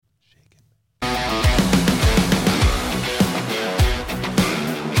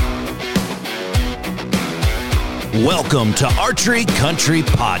Welcome to Archery Country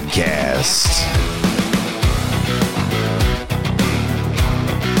Podcast.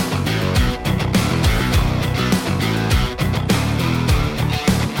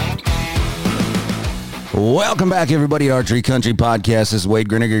 Welcome back, everybody, to Archery Country Podcast. This is Wade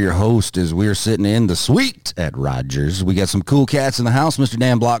Griniger, your host, as we're sitting in the suite at Rogers. We got some cool cats in the house. Mr.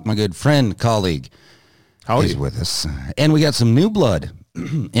 Dan Block, my good friend, colleague, is with us. And we got some new blood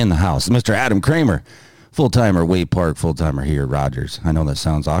in the house. Mr. Adam Kramer, full-timer, Wade Park, full-timer here at Rogers. I know that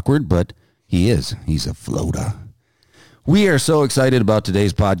sounds awkward, but he is. He's a floater. We are so excited about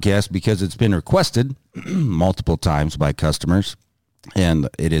today's podcast because it's been requested multiple times by customers, and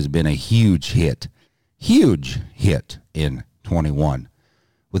it has been a huge hit in 21.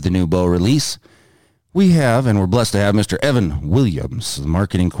 With the new bow release, we have, and we're blessed to have, Mr. Evan Williams, the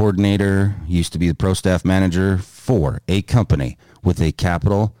marketing coordinator, used to be the pro staff manager for a company with a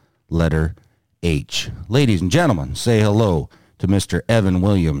capital letter H. Ladies and gentlemen, say hello to Mr. Evan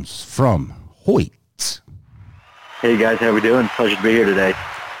Williams from Hoyt. Hey guys, how we doing? Pleasure to be here today.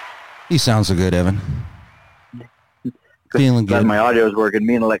 You sound so good, Evan. Feeling good. Glad my audio is working.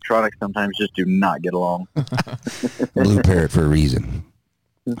 Me and electronics sometimes just do not get along. Blue Parrot for a reason.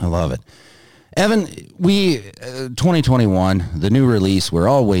 I love it. Evan, 2021, the new release, we're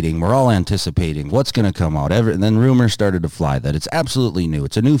all waiting. We're all anticipating what's going to come out. And then rumors started to fly that it's absolutely new.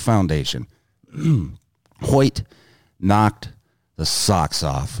 It's a new foundation. Hoyt knocked the socks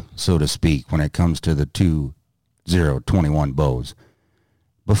off, so to speak, when it comes to the 2021 bows.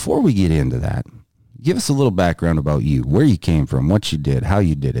 Before we get into that, give us a little background about you, where you came from, what you did, how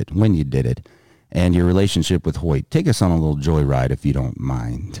you did it, when you did it, and your relationship with Hoyt. Take us on a little joyride if you don't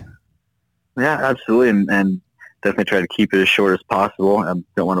mind. Yeah, absolutely, and definitely try to keep it as short as possible. I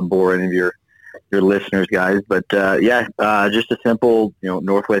don't want to bore any of your listeners, guys, but just a simple,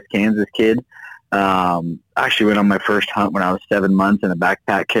 Northwest Kansas kid. Actually went on my first hunt when I was 7 months in a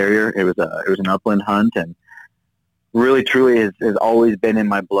backpack carrier. It was an upland hunt, and really, truly has always been in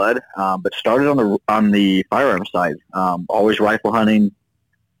my blood, but started on the firearm side. Always rifle hunting.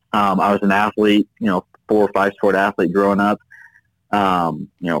 I was an athlete, 4 or 5 sport athlete growing up.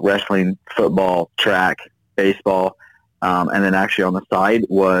 Wrestling, football, track, baseball, and then actually on the side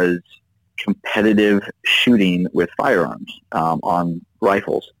was competitive shooting with firearms on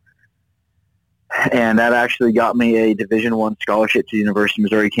rifles. And that actually got me a Division I scholarship to the University of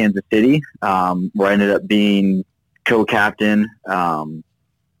Missouri, Kansas City, where I ended up being co-captain, was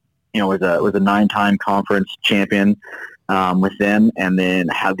a 9-time conference champion with them, and then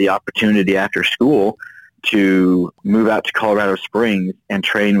had the opportunity after school to move out to Colorado Springs and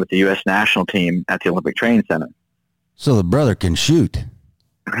train with the U.S. national team at the Olympic Training Center. So the brother can shoot.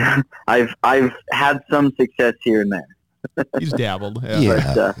 I've had some success here and there. He's dabbled.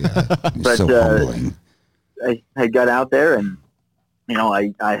 Yeah. But so humbling. I got out there, and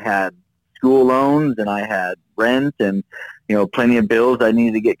I had school loans, and I had rent, and plenty of bills I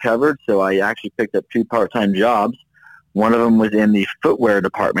needed to get covered. So I actually picked up 2 part-time jobs. One of them was in the footwear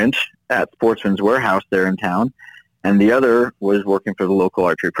department at Sportsman's Warehouse there in town, and the other was working for the local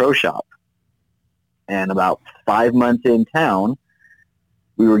archery pro shop. And about 5 months in town,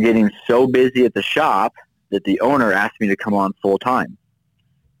 we were getting so busy at the shop that the owner asked me to come on full time.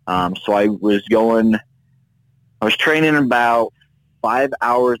 So I was training about 5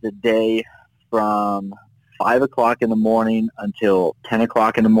 hours a day from 5 o'clock in the morning until 10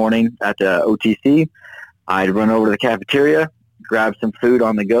 o'clock in the morning at the OTC. I'd run over to the cafeteria, grab some food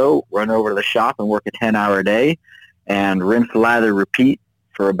on the go, run over to the shop and work a 10-hour day, and rinse, lather, repeat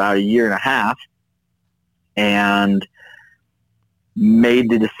for about a year and a half, and made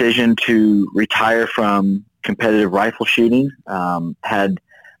the decision to retire from competitive rifle shooting. Had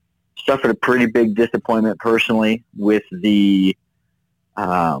suffered a pretty big disappointment personally with the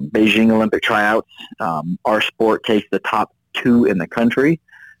Beijing Olympic tryouts. Our sport takes the top 2 in the country,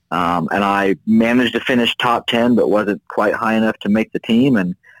 and I managed to finish top 10, but wasn't quite high enough to make the team.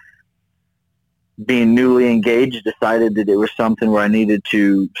 And being newly engaged, decided that it was something where I needed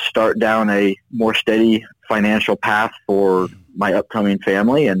to start down a more steady financial path for my upcoming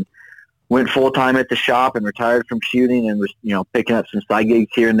family, and went full-time at the shop and retired from shooting, and was, picking up some side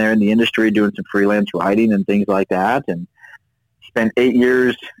gigs here and there in the industry, doing some freelance writing and things like that. And spent 8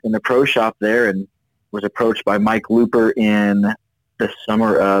 years in the pro shop there, and was approached by Mike Looper in the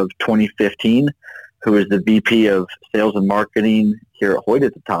summer of 2015, who was the VP of sales and marketing here at Hoyt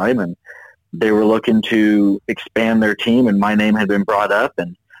at the time. And they were looking to expand their team, and my name had been brought up,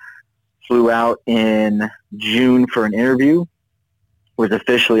 and flew out in June for an interview, was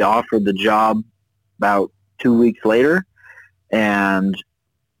officially offered the job about 2 weeks later, and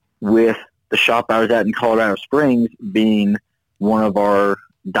with the shop I was at in Colorado Springs, being one of our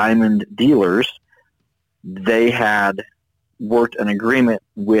diamond dealers, they had worked an agreement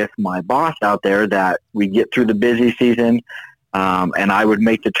with my boss out there that we get through the busy season, and I would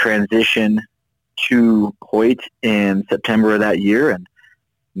make the transition to Hoyt in September of that year and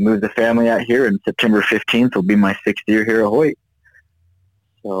move the family out here. And September 15th will be my 6th year here at Hoyt.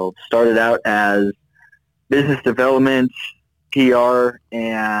 So started out as business development, PR,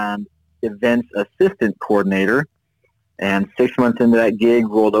 and events assistant coordinator. And 6 months into that gig,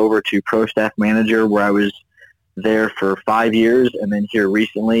 rolled over to pro staff manager, where I was there for 5 years. And then here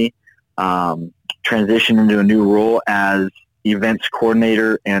recently, transitioned into a new role as events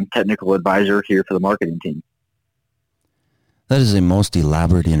coordinator and technical advisor here for the marketing team. That is the most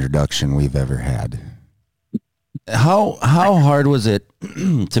elaborate introduction we've ever had. How hard was it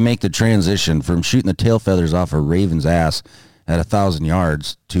to make the transition from shooting the tail feathers off a raven's ass at 1,000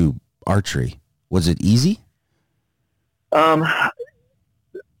 yards to archery? Was it easy? From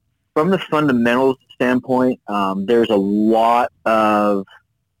the fundamentals standpoint, there's a lot of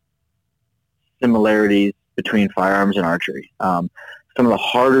similarities between firearms and archery. Some of the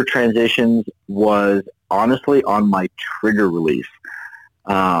harder transitions was honestly on my trigger release.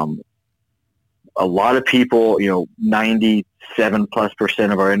 A lot of people, 97+%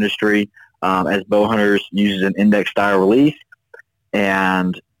 of our industry as bow hunters uses an index style release,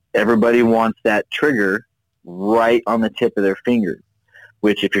 and everybody wants that trigger right on the tip of their finger,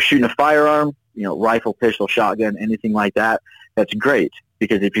 which if you're shooting a firearm, rifle, pistol, shotgun, anything like that, that's great.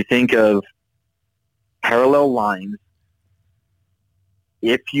 Because if you think of parallel lines,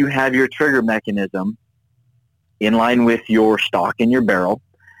 if you have your trigger mechanism in line with your stock and your barrel,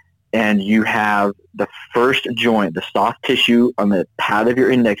 and you have the first joint, the soft tissue on the pad of your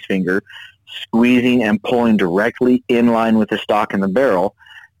index finger, squeezing and pulling directly in line with the stock and the barrel,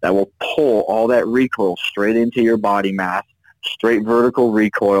 that will pull all that recoil straight into your body mass, straight vertical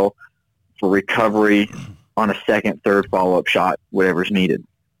recoil for recovery on a second, third follow-up shot, whatever's needed.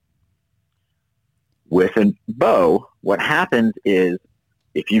 With a bow, what happens is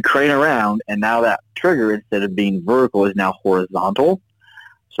if you crane around and now that trigger, instead of being vertical, is now horizontal.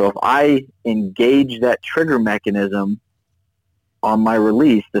 So if I engage that trigger mechanism on my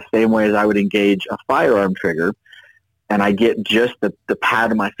release the same way as I would engage a firearm trigger, and I get just the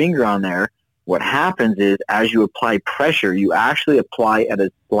pad of my finger on there, what happens is as you apply pressure, you actually apply at a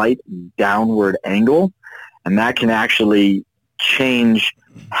slight downward angle, and that can actually change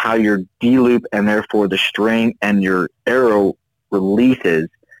how your D-loop and therefore the string and your arrow releases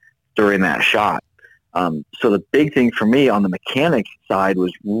during that shot. So the big thing for me on the mechanics side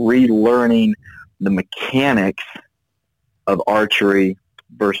was relearning the mechanics of archery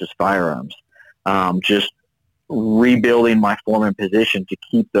versus firearms. Just rebuilding my form and position to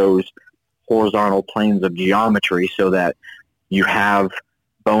keep those horizontal planes of geometry so that you have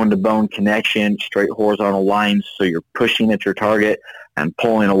bone-to-bone connection, straight horizontal lines, so you're pushing at your target and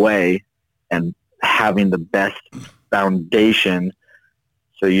pulling away and having the best foundation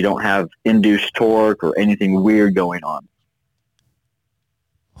so you don't have induced torque or anything weird going on.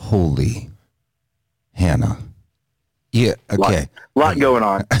 Holy Hannah. Yeah, okay. Lot going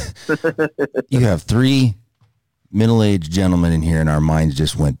on. You have three middle-aged gentlemen in here, and our minds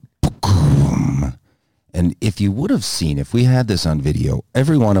just went boom. And if you would have seen, if we had this on video,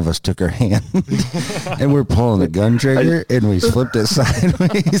 every one of us took our hand and we're pulling the gun trigger and we flipped it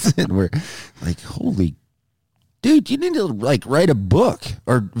sideways and we're like, holy dude, you need to write a book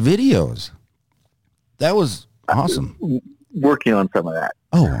or videos. That was awesome. Working on some of that.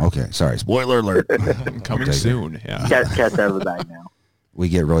 Oh, okay. Sorry. Spoiler alert. Coming soon. Yeah. Cat's out of the bag now. We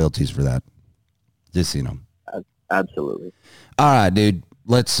get royalties for that. Just, Absolutely. All right, dude.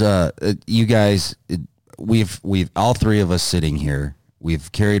 Let's, you guys, we've all three of us sitting here.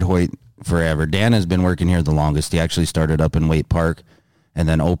 We've carried Hoyt forever. Dan has been working here the longest. He actually started up in Waite Park and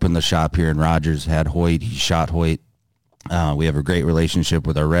then opened the shop here in Rogers, had Hoyt. He shot Hoyt. We have a great relationship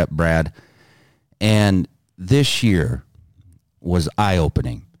with our rep, Brad. And this year was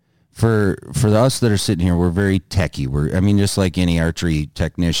eye-opening. For us that are sitting here, we're very techie. Just like any archery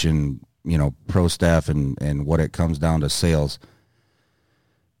technician, pro staff and what it comes down to sales.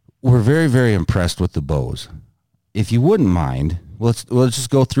 We're very, very impressed with the bows. If you wouldn't mind, let's just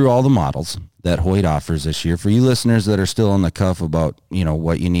go through all the models that Hoyt offers this year. For you listeners that are still on the cuff about,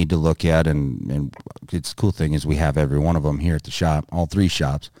 what you need to look at, and it's the cool thing is we have every one of them here at the shop, all three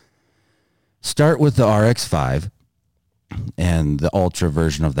shops. Start with the RX-5 and the Ultra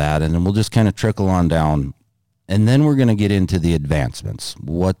version of that, and then we'll just kind of trickle on down. And then we're going to get into the advancements,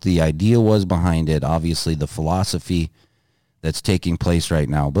 what the idea was behind it, obviously the philosophy, that's taking place right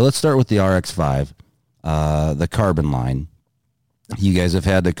now. But let's start with the RX-5, the carbon line. You guys have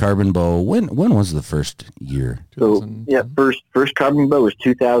had the carbon bow. When was the first year? So first carbon bow was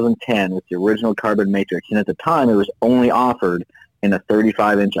 2010 with the original carbon matrix, and at the time it was only offered in a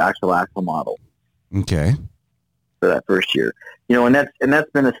 35-inch axle model. Okay. For that first year, and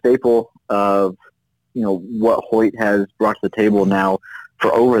that's been a staple of what Hoyt has brought to the table now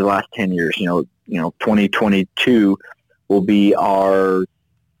for over the last 10 years. 2022 will be our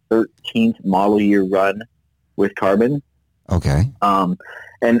 13th model year run with carbon. Okay.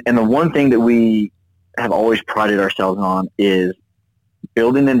 And the one thing that we have always prided ourselves on is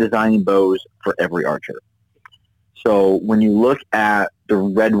building and designing bows for every archer. So when you look at the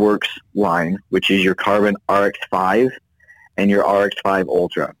Redworks line, which is your carbon RX-5 and your RX-5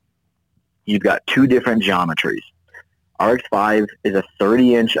 Ultra, you've got two different geometries. RX-5 is a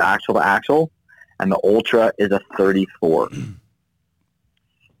 30-inch axle-to-axle, and the Ultra is a 34.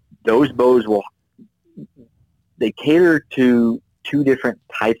 Those bows they cater to two different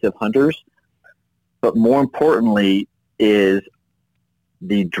types of hunters, but more importantly is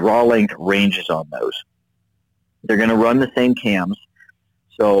the draw length ranges on those. They're going to run the same cams.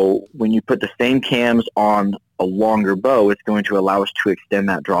 So when you put the same cams on a longer bow, it's going to allow us to extend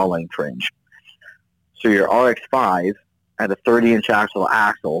that draw length range. So your RX-5 at a 30-inch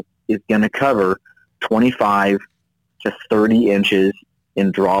axle is going to cover 25 to 30 inches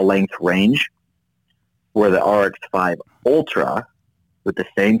in draw length range, where the RX-5 Ultra with the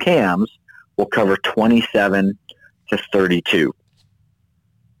same cams will cover 27 to 32.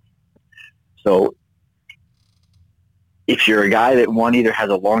 So if you're a guy that either has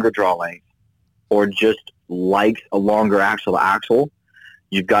a longer draw length or just likes a longer axle-to-axle,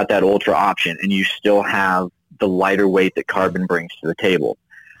 you've got that Ultra option, and you still have the lighter weight that carbon brings to the table.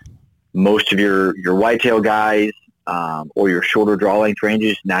 Most of your whitetail guys or your shorter draw length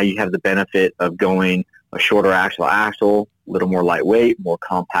ranges, now you have the benefit of going a shorter axle-to-axle, a little more lightweight, more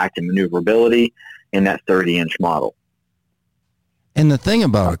compact and maneuverability in that 30-inch model. And the thing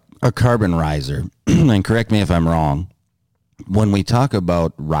about a carbon riser, and correct me if I'm wrong, when we talk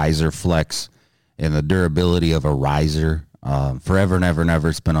about riser flex and the durability of a riser, forever and ever and ever,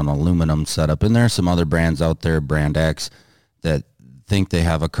 it's been an aluminum setup. And there are some other brands out there, Brand X, that think they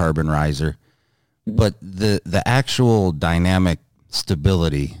have a carbon riser. But the actual dynamic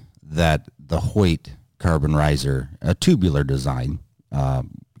stability that the Hoyt carbon riser, a tubular design,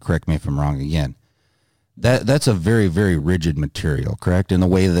 correct me if I'm wrong again, that's a very, very rigid material, correct, in the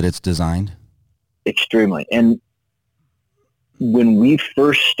way that it's designed? Extremely. And when we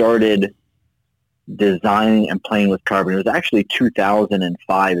first started designing and playing with carbon, it was actually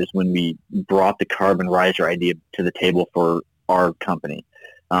 2005 is when we brought the carbon riser idea to the table for our company.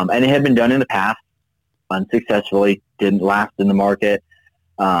 And it had been done in the past, unsuccessfully, didn't last in the market.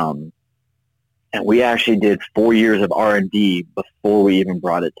 And we actually did 4 years of R&D before we even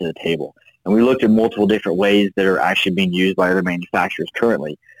brought it to the table. And we looked at multiple different ways that are actually being used by other manufacturers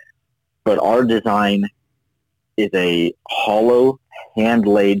currently. But our design is a hollow,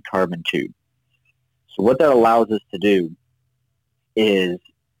 hand-laid carbon tube. So what that allows us to do is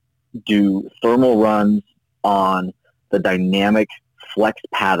do thermal runs on the dynamic flex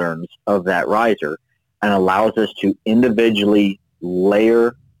patterns of that riser and allows us to individually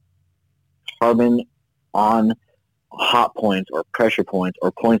layer carbon on hot points or pressure points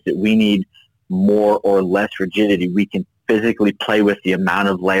or points that we need more or less rigidity. We can physically play with the amount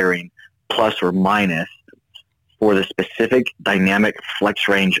of layering plus or minus for the specific dynamic flex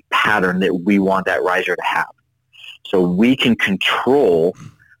range pattern that we want that riser to have. So we can control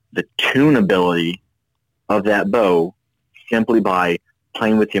the tunability of that bow simply by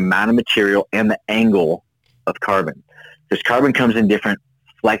playing with the amount of material and the angle of carbon. Because carbon comes in different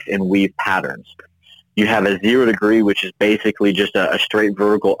flex and weave patterns. You have a 0 degree, which is basically just a straight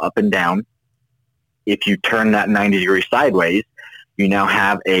vertical up and down. If you turn that 90 degrees sideways, you now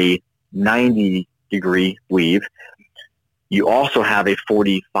have a 90 degree weave. You also have a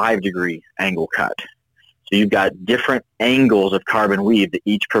 45 degree angle cut. So you've got different angles of carbon weave that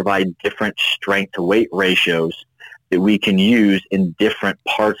each provide different strength to weight ratios that we can use in different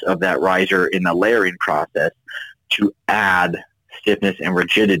parts of that riser in the layering process to add stiffness and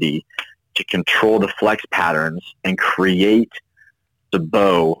rigidity to control the flex patterns and create the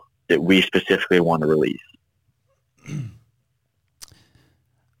bow that we specifically want to release.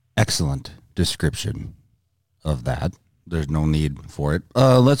 Excellent description of that. There's no need for it.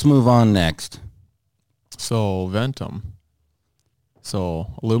 Let's move on next. So Ventum.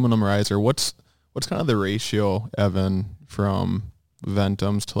 So aluminum riser. What's kind of the ratio, Evan, from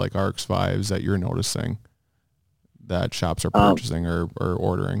Ventums to like RX-5s that you're noticing that shops are purchasing or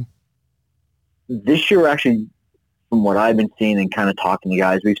ordering? This year, actually, from what I've been seeing and kind of talking to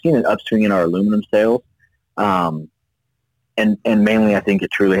guys, we've seen an upswing in our aluminum sales. And mainly, I think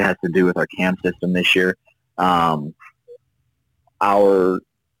it truly has to do with our cam system this year. Our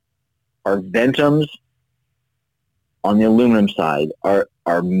Ventums on the aluminum side are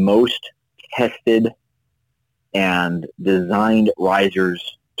our most tested and designed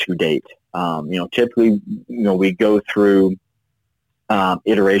risers to date. Typically, we go through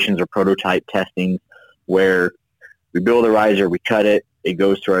iterations or prototype testing where we build a riser, we cut it, it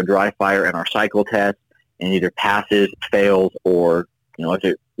goes through our dry fire and our cycle test, and either passes, fails, or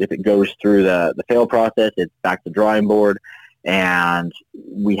if it goes through the fail process, it's back to drawing board, and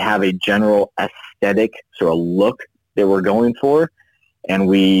we have a general aesthetic sort of look that we're going for, and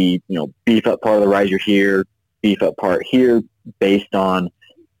we beef up part of the riser here, beef up part here, based on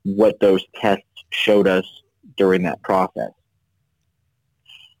what those tests showed us during that process.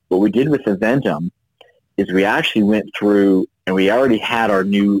 What we did with the Ventum is we actually went through, and we already had our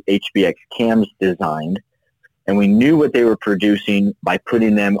new HBX cams designed, and we knew what they were producing by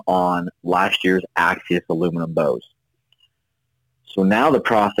putting them on last year's Axius aluminum bows. So now the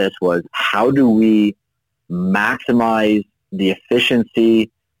process was, how do we maximize the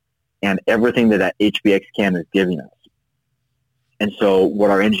efficiency and everything that HBX cam is giving us? And so what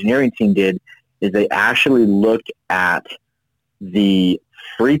our engineering team did is they actually looked at the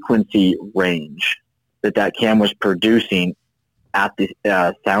frequency range that cam was producing at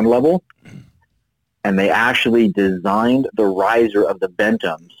the sound level, and they actually designed the riser of the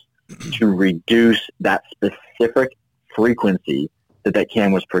Ventums to reduce that specific frequency that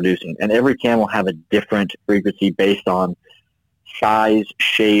cam was producing. And every cam will have a different frequency based on size,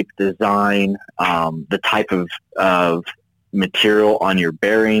 shape, design, the type of material on your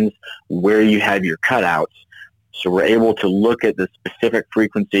bearings, where you have your cutouts. So we're able to look at the specific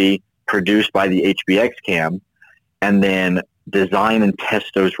frequency produced by the HBX cam and then design and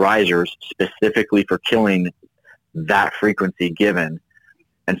test those risers specifically for killing that frequency given.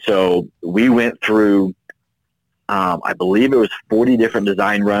 And so we went through, I believe it was 40 different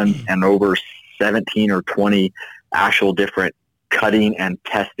design runs and over 17 or 20 actual different cutting and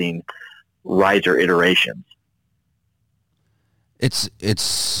testing riser iterations.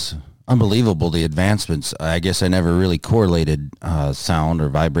 It's unbelievable, the advancements. I guess I never really correlated sound or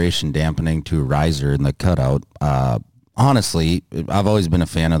vibration dampening to a riser in the cutout. Honestly, I've always been a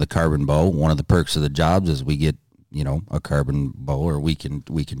fan of the carbon bow. One of the perks of the jobs is we get, a carbon bow, or we can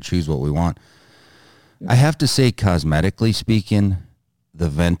choose what we want. I have to say, cosmetically speaking, the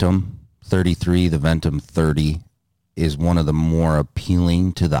Ventum 33, the Ventum 30 is one of the more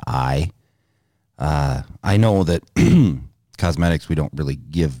appealing to the eye. I know that cosmetics we don't really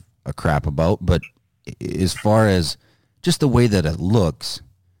give a crap about, but as far as just the way that it looks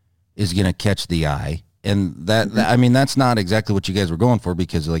is going to catch the eye. And that's not exactly what you guys were going for,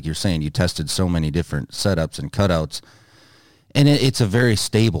 because like you're saying, you tested so many different setups and cutouts, and it's a very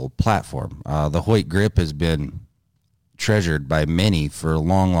stable platform. The Hoyt grip has been treasured by many for a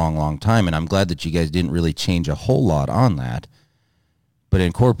long, long, long time, and I'm glad that you guys didn't really change a whole lot on that, but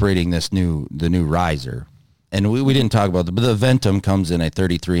incorporating the new riser. And we didn't talk about but the Ventum comes in a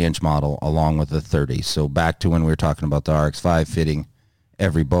 33-inch model along with the 30. So back to when we were talking about the RX-5 fitting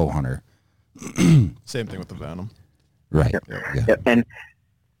every bow hunter. Same thing with the Venom. Right. Yep. Yeah. Yep. And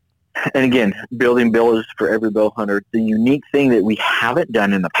again, building billows for every bow hunter. The unique thing that we haven't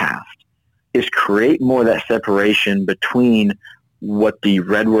done in the past is create more of that separation between what the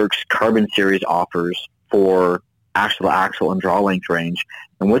Redworks Carbon Series offers for axle-to-axle and draw length range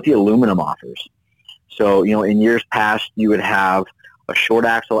and what the aluminum offers. So, in years past, you would have a short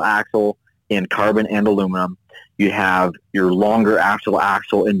axle in carbon and aluminum. You have your longer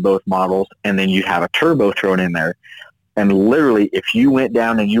axle in both models, and then you have a turbo thrown in there. And literally, if you went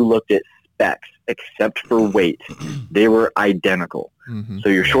down and you looked at specs, except for weight, they were identical. Mm-hmm. So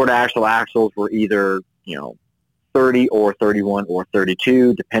your short axles were either, 30 or 31 or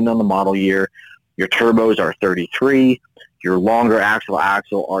 32, depending on the model year. Your turbos are 33. Your longer axle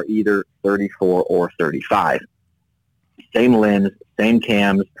are either 34 or 35. Same lens, same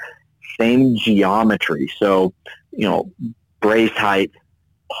cams, same geometry. So, brace height,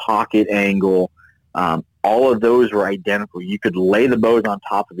 pocket angle, all of those were identical. You could lay the bows on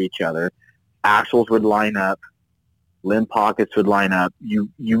top of each other. Axles would line up. Limb pockets would line up. You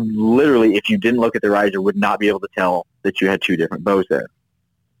literally, if you didn't look at the riser, would not be able to tell that you had two different bows there.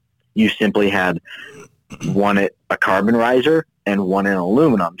 You simply had one at a carbon riser and one in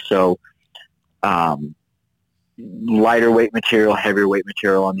aluminum. So, lighter weight material, heavier weight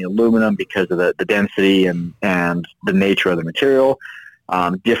material on the aluminum because of the density and the nature of the material.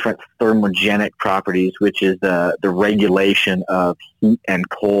 Different thermogenic properties, which is the regulation of heat and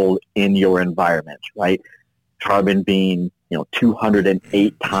cold in your environment, right? Carbon being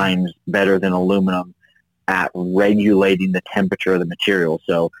 208 times better than aluminum at regulating the temperature of the material.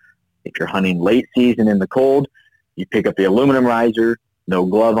 So if you're hunting late season in the cold, you pick up the aluminum riser, no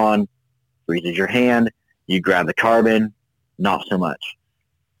glove on, freezes your hand. You grab the carbon, not so much.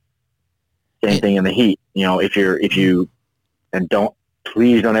 Same thing in the heat.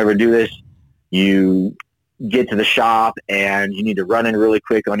 Please don't ever do this. You get to the shop and you need to run in really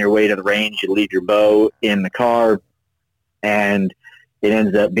quick on your way to the range. You leave your bow in the car, and it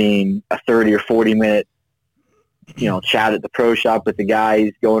ends up being a 30 or 40 minute, chat at the pro shop with the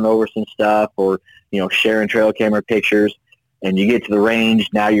guys, going over some stuff, or sharing trail camera pictures. And you get to the range.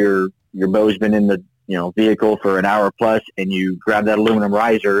 Now your bow's been in the vehicle for an hour plus, and you grab that aluminum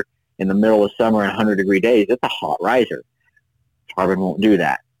riser in the middle of summer in 100-degree days. It's a hot riser. Carbon won't do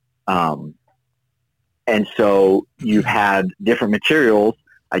that. And so you've had different materials,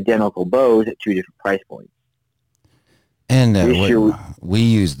 identical bows at two different price points. And we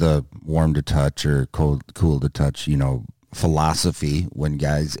use the warm to touch or cool to touch, philosophy when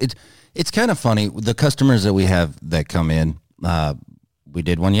guys, it's kind of funny. The customers that we have that come in, we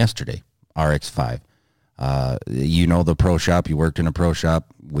did one yesterday, RX5. The pro shop, you worked in a pro shop.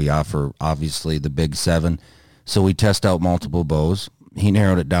 We offer obviously the big 7. So we test out multiple bows. He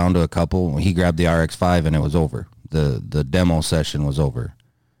narrowed it down to a couple. He grabbed the RX5 and it was over. The demo session was over.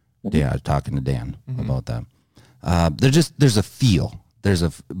 Yeah, I was talking to Dan about that. There's a feel.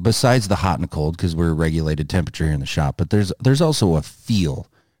 Besides the hot and cold, because we're regulated temperature here in the shop, but there's also a feel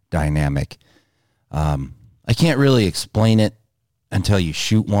dynamic. I can't really explain it until you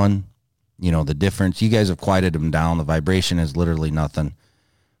shoot one. The difference. You guys have quieted them down. The vibration is literally nothing.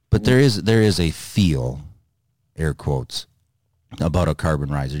 But there is a feel, air quotes, about a carbon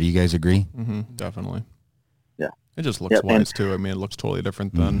riser. Do you guys agree? Mm-hmm, definitely. Yeah. It just looks wise too. I mean, it looks totally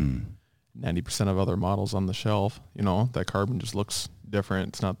different than 90% of other models on the shelf. That carbon just looks different.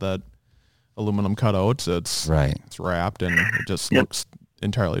 It's not that aluminum cutouts. It's right. It's wrapped, and it just looks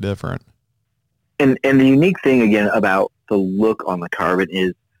entirely different. And the unique thing again about the look on the carbon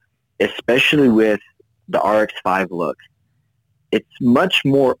is, especially with the RX5 look, it's much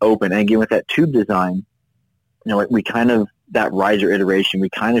more open. And again, with that tube design, we kind of, that riser iteration, we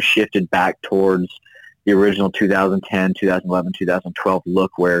kind of shifted back towards the original 2010, 2011, 2012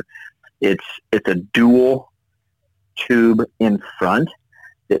 look, where it's a dual tube in front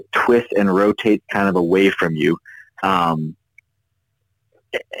that twists and rotates kind of away from you. And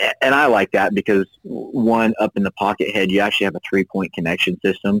I like that because, one, up in the pocket head, you actually have a 3-point connection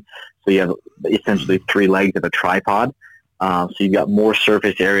system. So you have essentially 3 legs of a tripod. So you've got more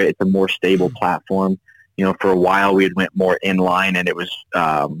surface area. It's a more stable platform. For a while we had went more inline, and it was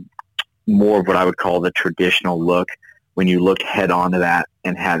more of what I would call the traditional look when you looked head on to that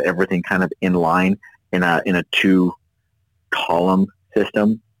and had everything kind of in line in a 2-column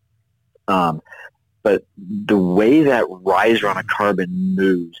system. But the way that riser on a carbon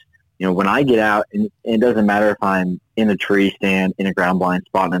moves, when I get out, and it doesn't matter if I'm in a tree stand, in a ground blind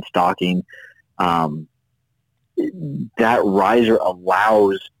spot, and stalking, that riser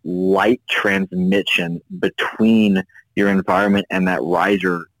allows light transmission between your environment and that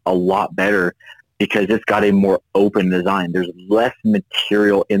riser a lot better because it's got a more open design. There's less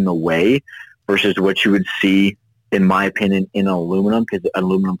material in the way versus what you would see, in my opinion, in aluminum, because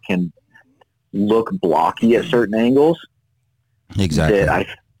aluminum can look blocky at certain angles. Exactly.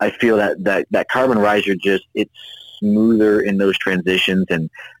 I feel that carbon riser it's smoother in those transitions and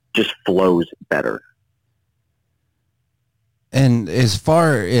just flows better. And as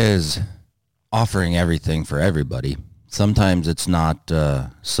far as offering everything for everybody, sometimes it's not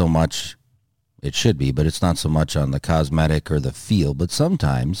so much, it should be, but it's not so much on the cosmetic or the feel, but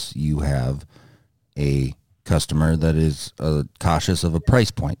sometimes you have a customer that is cautious of a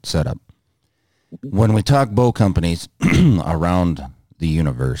price point setup. When we talk bow companies around the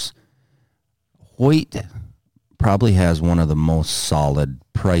universe, Hoyt probably has one of the most solid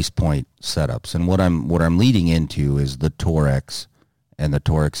price point setups. And what I'm leading into is the Torex and the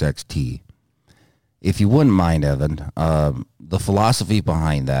Torex XT. If you wouldn't mind, Evan, the philosophy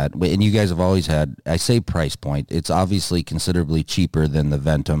behind that, and you guys have always had, I say price point, it's obviously considerably cheaper than the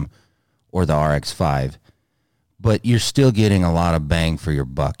Ventum or the RX5, but you're still getting a lot of bang for your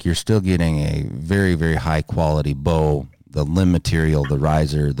buck. You're still getting a very, very high quality bow, the limb material, the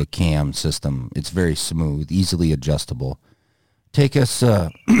riser, the cam system. It's very smooth, easily adjustable. Take us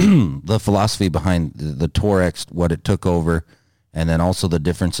the philosophy behind the Torex, what it took over, and then also the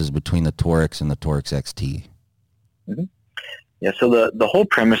differences between the Torex and the Torex XT. Mm-hmm. Yeah, so the whole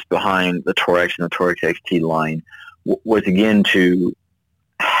premise behind the Torex and the Torex XT line was, again, to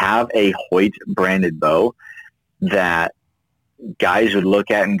have a Hoyt branded bow that guys would look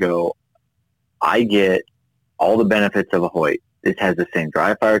at and go, I get all the benefits of a Hoyt. This has the same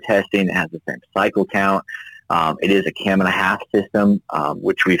dry fire testing. It has the same cycle count. It is a 1.5 cam system,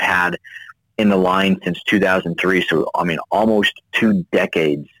 which we've had in the line since 2003. So, I mean, almost 2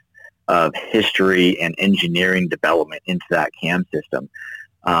 decades of history and engineering development into that cam system.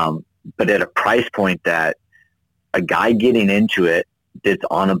 But at a price point that a guy getting into it that's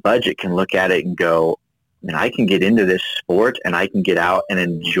on a budget can look at it and go, man, I can get into this sport and I can get out and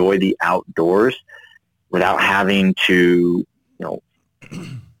enjoy the outdoors without having to,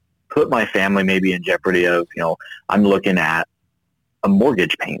 put my family maybe in jeopardy of, I'm looking at a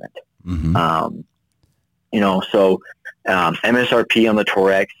mortgage payment. Mm-hmm. So MSRP on the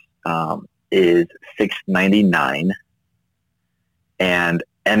Torex is $699, and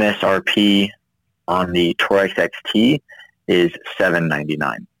MSRP on the Torex XT is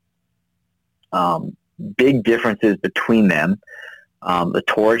 $799. Big differences between them. The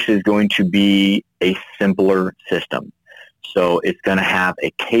Torex is going to be a simpler system. So it's going to have a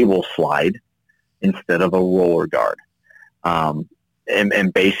cable slide instead of a roller guard.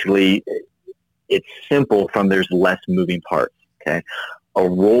 And basically, it's simple from there's less moving parts. Okay, a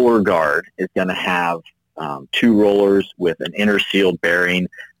roller guard is going to have 2 rollers with an inner sealed bearing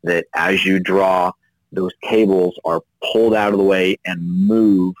that, as you draw, those cables are pulled out of the way and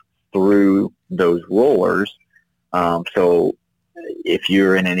move through those rollers. So if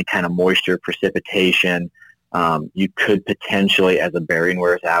you're in any kind of moisture, precipitation, you could potentially, as the bearing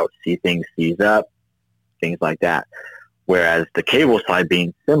wears out, see things seize up, things like that. Whereas the cable slide,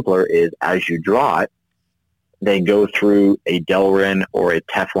 being simpler, is as you draw it, they go through a Delrin or a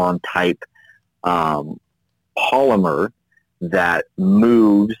Teflon type polymer that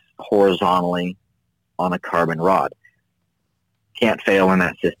moves horizontally on a carbon rod. Can't fail in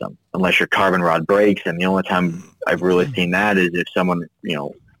that system unless your carbon rod breaks. And the only time I've really seen that is if someone,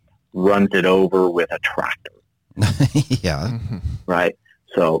 runs it over with a tractor. Yeah. Right.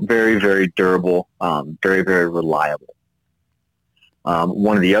 So very, very durable, very, very reliable.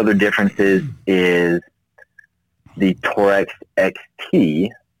 One of the other differences is the Torex XT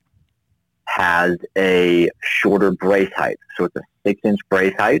has a shorter brace height. So it's a 6-inch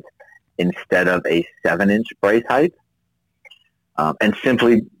brace height instead of a 7-inch brace height. And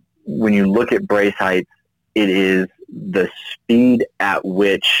simply, when you look at brace heights, it is the speed at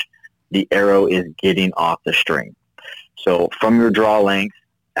which the arrow is getting off the string. So from your draw length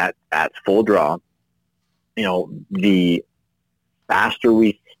at full draw, the faster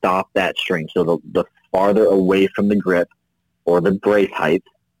we stop that string, so the farther away from the grip or the brace height,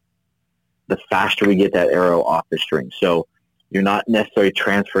 the faster we get that arrow off the string. So you're not necessarily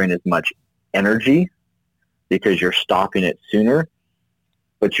transferring as much energy because you're stopping it sooner,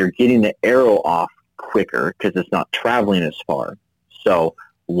 but you're getting the arrow off quicker because it's not traveling as far. So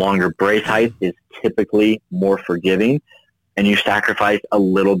longer brace height is typically more forgiving, and you sacrifice a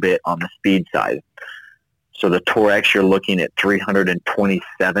little bit on the speed side. So the Torex, you're looking at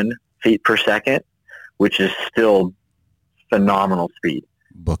 327 feet per second, which is still phenomenal speed.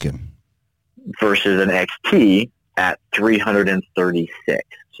 Booking. Versus an XT at 336.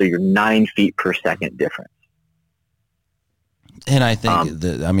 So you're 9 feet per second difference. And I think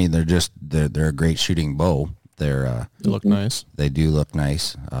they're a great shooting bow. They look nice. They do look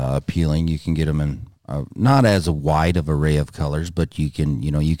nice, appealing. You can get them in not as a wide of array of colors, but you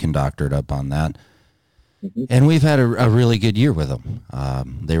can doctor it up on that. Mm-hmm. And we've had a really good year with them.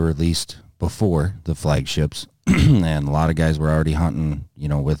 They were released before the flagships, and a lot of guys were already hunting,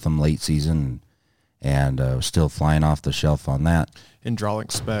 with them late season, and still flying off the shelf on that.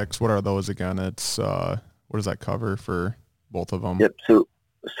 Hydraulic specs, what are those again? It's what does that cover for both of them? Yep. So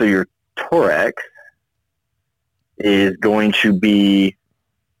your Torex is going to be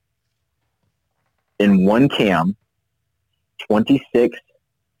in 1 cam, 26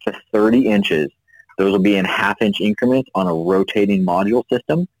 to 30 inches. Those will be in 1/2-inch increments on a rotating module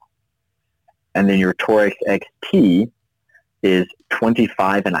system. And then your Torex XT is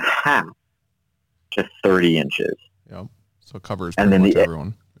 25.5 to 30 inches. Yep. So it covers pretty much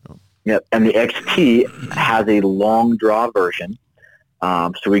everyone. Yep. And the XT has a long draw version.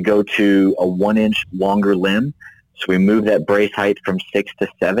 So we go to a 1-inch longer limb. So we move that brace height from 6 to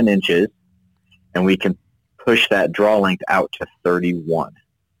 7 inches, and we can push that draw length out to 31.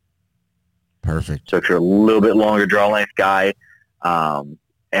 Perfect. So if you're a little bit longer draw length guy, and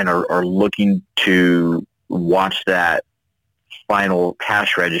are looking to watch that final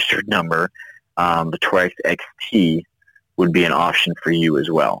cash registered number, the Torex XT would be an option for you as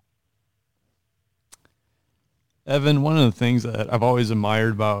well. Evan, one of the things that I've always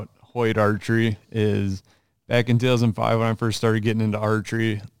admired about Hoyt Archery is back in 2005 when I first started getting into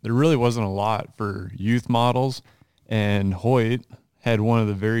archery, there really wasn't a lot for youth models, and Hoyt had one of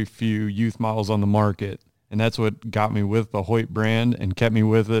the very few youth models on the market, and that's what got me with the Hoyt brand and kept me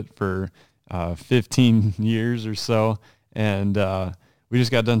with it for 15 years or so. And we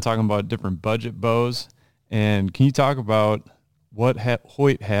just got done talking about different budget bows, and can you talk about what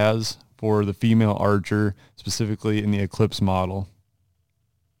Hoyt has for the female archer, specifically in the Eclipse model?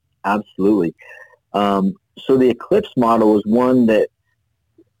 Absolutely. So the Eclipse model is one that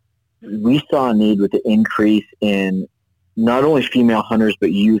we saw a need with the increase in not only female hunters,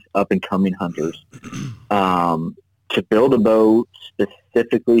 but youth up-and-coming hunters, to build a bow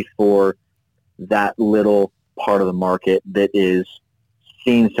specifically for that little part of the market that is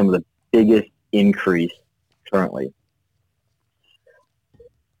seeing some of the biggest increase currently.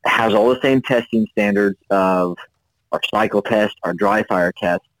 Has all the same testing standards of our cycle test, our dry fire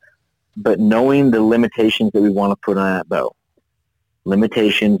test, but knowing the limitations that we want to put on that bow.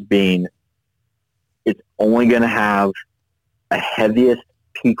 Limitations being it's only going to have a heaviest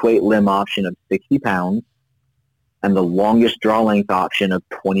peak weight limb option of 60 pounds and the longest draw length option of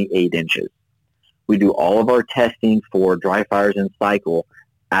 28 inches. We do all of our testing for dry fires and cycle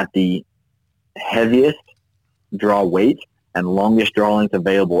at the heaviest draw weight and longest draw length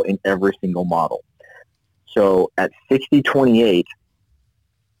available in every single model. So at 60-28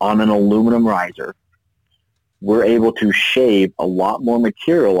 on an aluminum riser, we're able to shave a lot more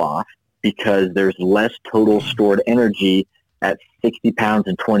material off because there's less total stored energy at 60 pounds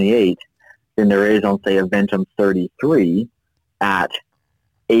and 28 than there is on, say, a Ventum 33 at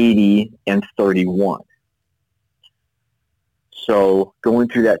 80 and 31. So going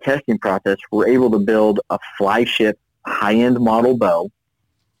through that testing process, we're able to build a flagship high-end model bow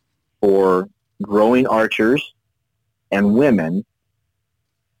for growing archers and women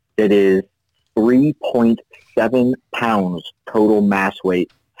that is 3.7 pounds total mass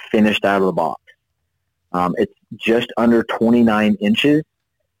weight finished out of the box. It's just under 29 inches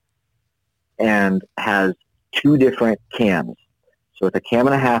and has two different cams. So it's a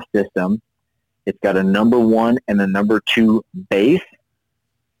 1.5 system. It's got a number 1 and a number 2 base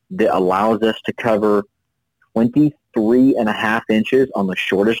that allows us to cover 23.5 inches on the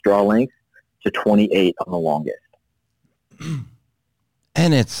shortest draw length to 28 on the longest.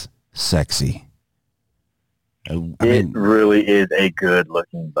 And it's sexy. It really is a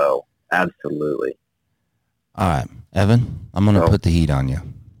good-looking bow. Absolutely. All right, Evan, I'm going to put the heat on you.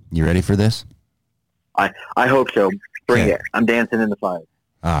 You ready for this? I hope so. Bring it. I'm dancing in the fire.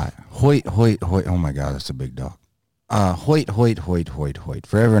 All right. Hoyt. Oh, my God, that's a big dog. Hoyt.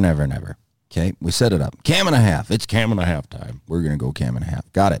 Forever and ever and ever. Okay, we set it up. 1.5. It's 1.5 time. We're going to go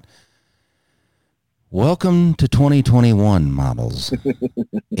 1.5. Got it. Welcome to 2021 models.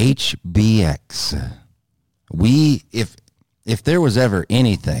 HBX. If there was ever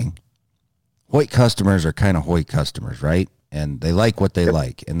anything, Hoyt customers are kind of Hoyt customers, right? And they like what they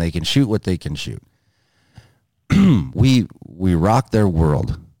like, and they can shoot what they can shoot. We rocked their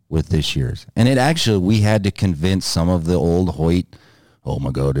world with this year's. And we had to convince some of the old Hoyt, oh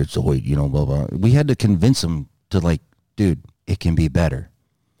my God, it's a Hoyt, blah, blah. We had to convince them to dude, it can be better.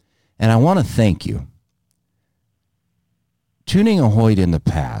 And I want to thank you. Tuning a Hoyt in the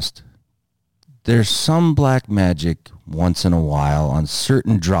past, there's some black magic once in a while on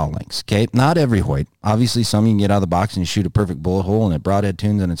certain draw lengths, okay? Not every Hoyt. Obviously, some you can get out of the box and you shoot a perfect bullet hole and it broadhead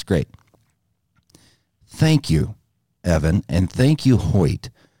tunes and it's great. Thank you, Evan, and thank you, Hoyt,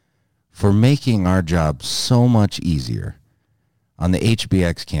 for making our job so much easier on the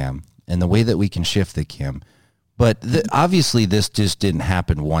HBX cam and the way that we can shift the cam. But obviously, this just didn't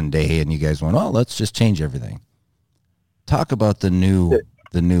happen one day and you guys went, oh, let's just change everything. Talk about the new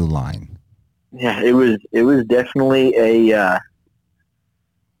line. Yeah, it was definitely an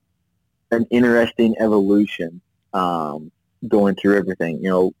interesting evolution going through everything.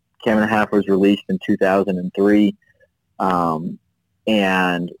 1.5 was released in 2003,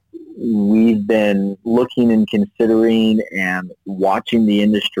 and we've been looking and considering and watching the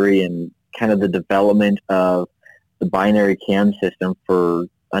industry and kind of the development of the binary cam system for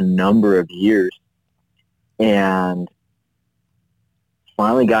a number of years, and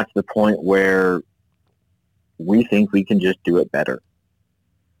finally got to the point where we think we can just do it better.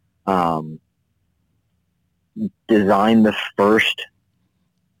 Design the first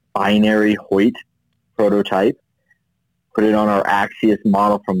binary Hoyt prototype put it on our Axios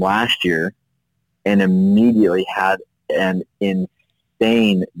model from last year, and immediately had an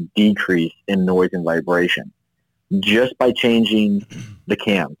insane decrease in noise and vibration just by changing the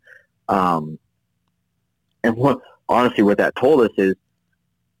cam. And honestly, what that told us is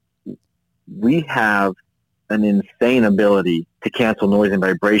we have an insane ability to cancel noise and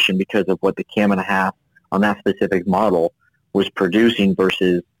vibration because of what the cam and a half on that specific model was producing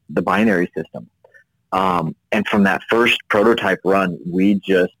versus the binary system. And from that first prototype run, we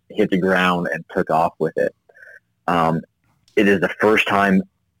just hit the ground and took off with it. It is the first time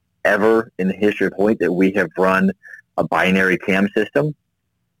ever in the history of Hoyt that we have run a binary cam system,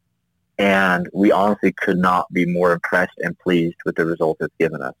 and we honestly could not be more impressed and pleased with the results it's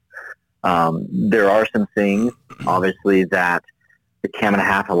given us. There are some things, obviously, that the cam and a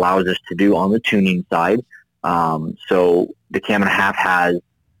half allows us to do on the tuning side. So the cam and a half has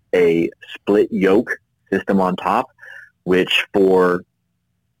a split yoke system on top, which for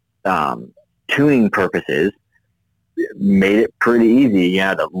tuning purposes made it pretty easy. You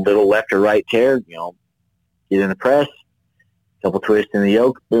had a little left or right tear, get in the press, couple twists in the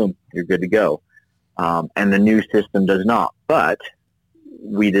yoke, boom, you're good to go. And the new system does not. But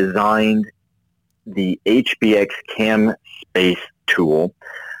we designed the HBX Cam Space tool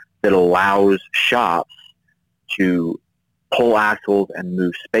that allows shops to pull axles and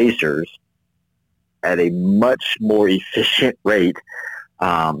move spacers at a much more efficient rate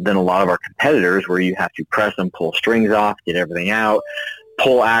than a lot of our competitors, where you have to press them, pull strings off, get everything out,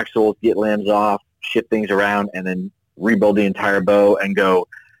 pull axles, get limbs off, ship things around, and then rebuild the entire bow and go,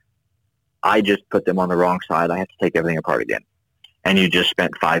 I just put them on the wrong side. I have to take everything apart again. And you just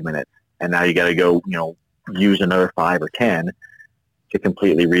spent 5 minutes. And now you got to go, use another 5 or 10 to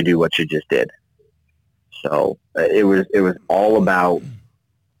completely redo what you just did. So it was all about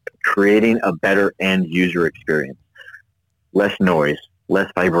creating a better end user experience. Less noise,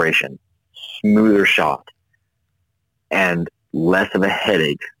 less vibration, smoother shot, and less of a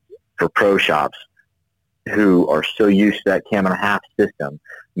headache for pro shops who are so used to that cam and a half system,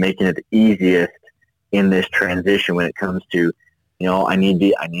 making it the easiest in this transition when it comes to, I need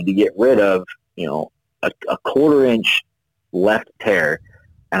to get rid of, a quarter-inch left tear,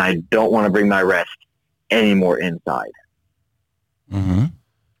 and I don't want to bring my rest any more inside. Mm-hmm.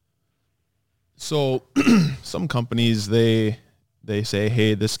 So some companies, they say,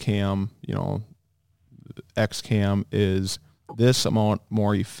 hey, this cam, X cam is this amount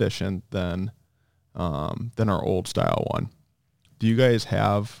more efficient than our old style one. Do you guys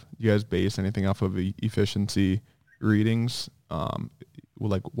base anything off of efficiency readings?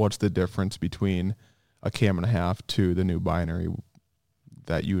 What's the difference between a cam and a half to the new binary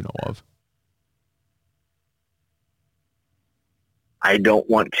that you know of? I don't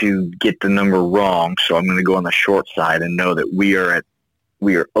want to get the number wrong, so I'm going to go on the short side and know that we are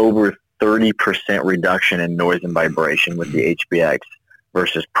over 30% reduction in noise and vibration with the HBX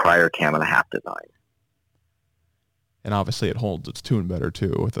versus prior cam and a half design. And obviously it holds its tune better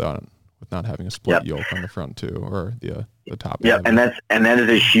too with not having a split yoke on the front too, or the top. Yeah, and that is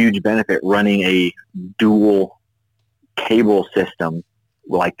a huge benefit running a dual cable system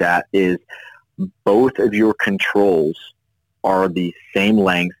like that. Is both of your controls are the same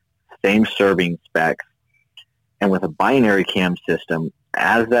length, same serving specs, and with a binary cam system,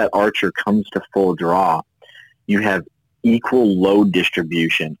 as that archer comes to full draw, you have equal load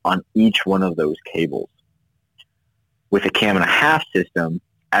distribution on each one of those cables. With a cam and a half system,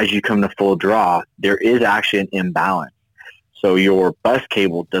 as you come to full draw, there is actually an imbalance. So your bus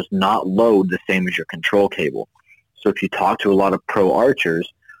cable does not load the same as your control cable. So if you talk to a lot of pro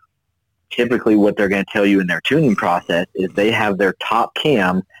archers, typically what they're going to tell you in their tuning process is they have their top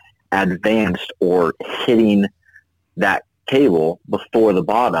cam advanced or hitting that cable before the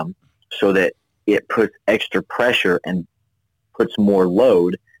bottom so that it puts extra pressure and puts more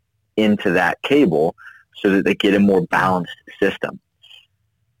load into that cable so that they get a more balanced system.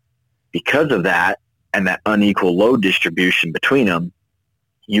 Because of that and that unequal load distribution between them,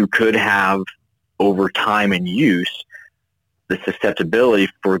 you could have, over time and use, the susceptibility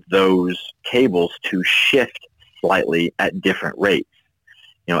for those cables to shift slightly at different rates.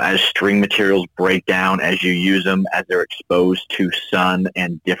 As string materials break down, as you use them, as they're exposed to sun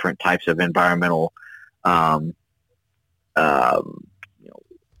and different types of environmental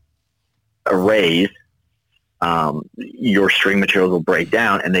arrays, your string materials will break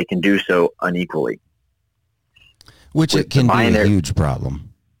down, and they can do so unequally. Which it can be a huge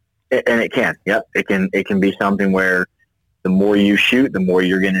problem. And it can, yep. It can be something where the more you shoot, the more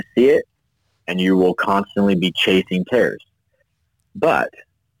you're going to see it, and you will constantly be chasing tears. But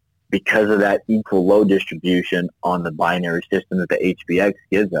because of that equal load distribution on the binary system that the HVX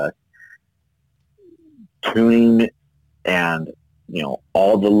gives us, tuning and,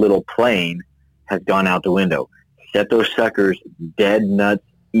 all the little playing has gone out the window. Set those suckers dead nuts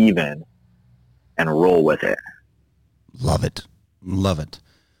even and roll with it. Love it. Love it.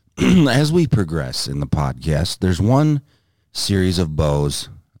 As we progress in the podcast, there's one series of bows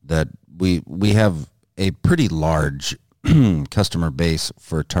that we have a pretty large customer base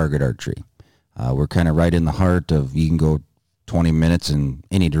for target archery. We're kind of right in the heart of, you can go 20 minutes in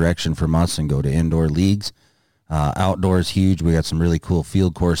any direction from us and go to indoor leagues. Outdoor is huge. We got some really cool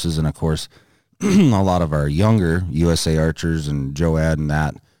field courses, and of course, a lot of our younger USA archers and Joad and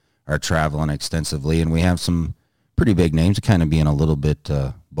that are traveling extensively, and we have some pretty big names, kind of being a little bit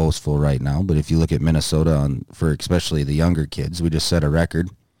boastful right now. But if you look at Minnesota, for especially the younger kids, we just set a record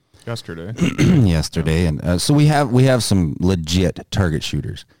yesterday, and so we have some legit target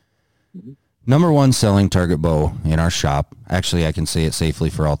shooters. Number one selling target bow in our shop, actually I can say it safely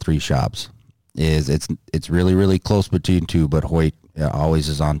for all three shops, is it's really, really close between two, but Hoyt always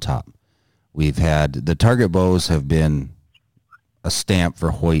is on top. We've had, the target bows have been a stamp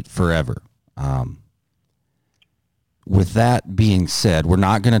for Hoyt forever. With that being said, we're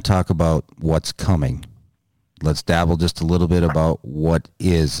not going to talk about what's coming. Let's dabble just a little bit about what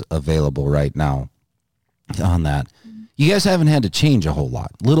is available right now on that. You guys haven't had to change a whole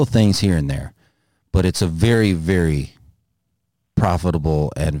lot. Little things here and there. But it's a very, very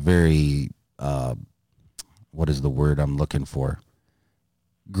profitable and very, what is the word I'm looking for?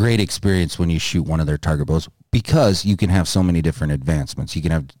 Great experience when you shoot one of their target bows, because you can have so many different advancements. You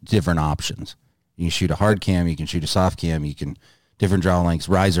can have different options. You can shoot a hard cam, you can shoot a soft cam, you can different draw lengths,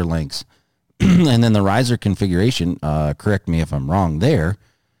 riser lengths. And then the riser configuration, correct me if I'm wrong there,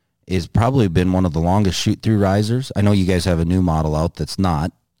 is probably been one of the longest shoot through risers. I know you guys have a new model out that's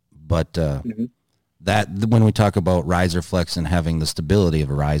not, but that, when we talk about riser flex and having the stability of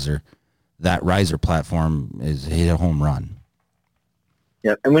a riser, that riser platform is hit a home run.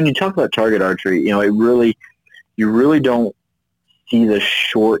 Yeah, and when you talk about target archery, you really don't see the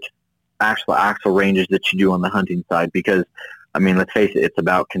short axle ranges that you do on the hunting side, because, I mean, let's face it, it's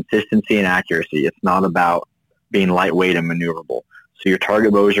about consistency and accuracy. It's not about being lightweight and maneuverable. So your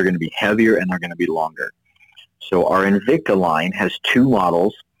target bows are going to be heavier and they're going to be longer. So our Invicta line has two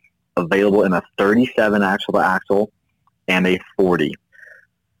models available in a 37 axle to axle and a 40.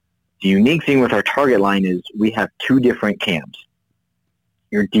 The unique thing with our target line is we have two different cams.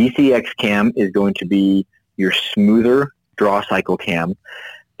 Your DCX cam is going to be your smoother draw cycle cam.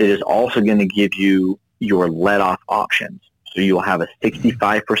 It is also going to give you your let-off options. So you'll have a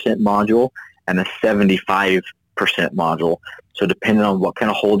 65% module and a 75% module. So depending on what kind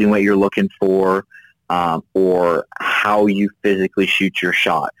of holding weight you're looking for, or how you physically shoot your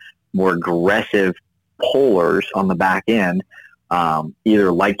shot, more aggressive pullers on the back end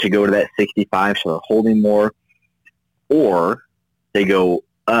either like to go to that 65, so they're holding more, or they go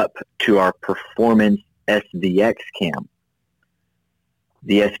up to our Performance SVX cam.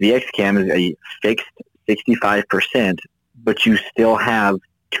 The SVX cam is a fixed 65%, but you still have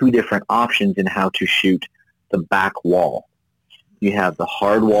two different options in how to shoot the back wall. You have the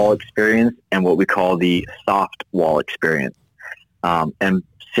hard wall experience and what we call the soft wall experience. And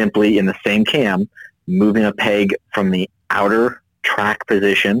simply in the same cam, moving a peg from the outer track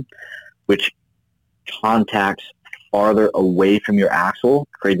position, which contacts farther away from your axle,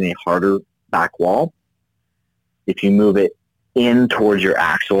 creating a harder back wall. If you move it in towards your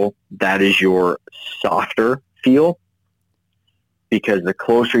axle, that is your softer feel, because the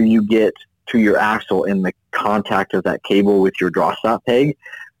closer you get to your axle in the contact of that cable with your draw stop peg,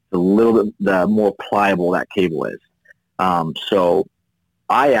 the more pliable that cable is. So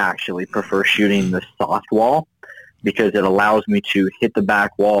I actually prefer shooting the soft wall because it allows me to hit the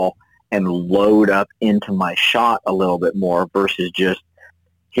back wall and load up into my shot a little bit more versus just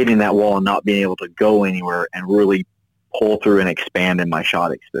hitting that wall and not being able to go anywhere and really pull through and expand in my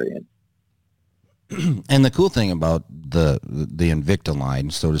shot experience. And the cool thing about the Invicta line,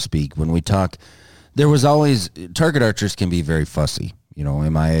 so to speak, when we talk, there was always, target archers can be very fussy. You know,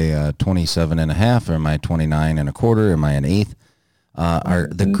 am I 27 and a half, or am I 29 and a quarter? Am I an eighth?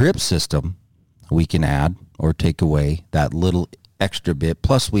 The grip system, we can add or take away that little extra bit.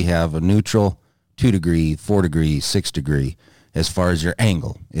 Plus we have a neutral, 2 degree, 4 degree, 6 degree, as far as your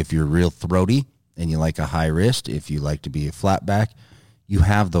angle. If you're real throaty and you like a high wrist, if you like to be a flat back, you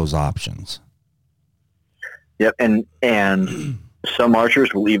have those options. Yep, and some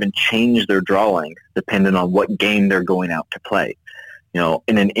archers will even change their draw length depending on what game they're going out to play. You know,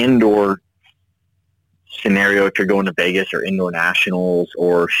 in an indoor scenario, if you're going to Vegas or indoor nationals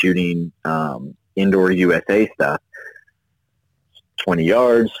or shooting indoor USA stuff, 20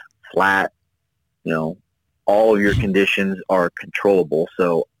 yards, flat, all of your conditions are controllable.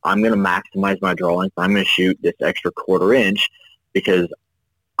 So I'm going to maximize my draw length. I'm going to shoot this extra 1/4 inch because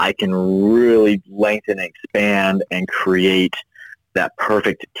I can really lengthen, expand, and create that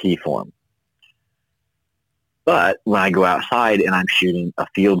perfect tee form. But when I go outside and I'm shooting a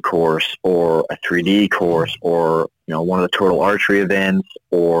field course or a 3D course or, one of the total archery events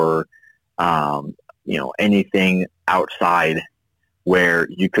or, anything outside where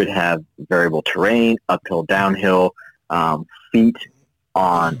you could have variable terrain, uphill, downhill, feet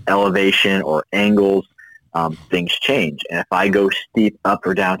on elevation or angles, things change. And if I go steep up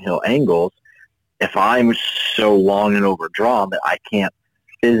or downhill angles, if I'm so long and overdrawn that I can't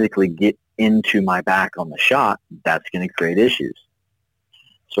physically get into my back on the shot, that's going to create issues.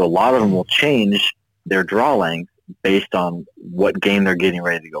 So a lot of them will change their draw length based on what game they're getting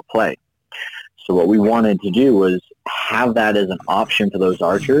ready to go play. So what we wanted to do was have that as an option for those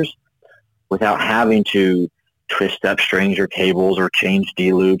archers without having to twist up strings or cables or change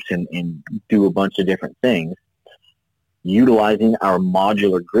D-loops and do a bunch of different things. Utilizing our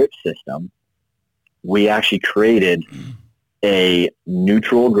modular grip system, we actually created a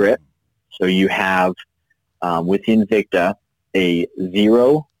neutral grip. So you have with the Invicta a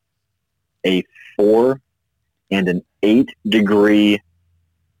 0, a 4, and an 8-degree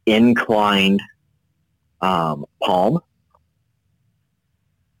inclined palm.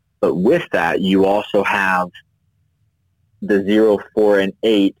 But with that, you also have the 0, 4, and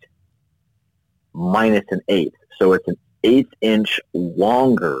 8 minus an 8. So it's an 1/8 inch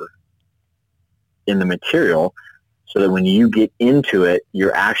longer in the material so that when you get into it,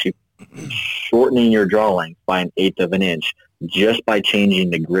 you're actually shortening your draw length by an 1/8 of an inch just by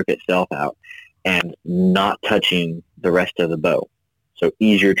changing the grip itself out and not touching the rest of the bow. So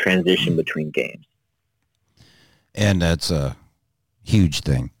easier transition between games. And that's a huge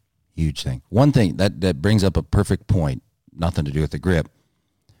thing. Huge thing. One thing that brings up a perfect point, nothing to do with the grip.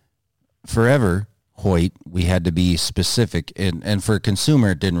 Forever, Hoyt, we had to be specific, and for a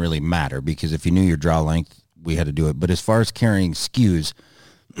consumer, it didn't really matter because if you knew your draw length, we had to do it. But as far as carrying skews,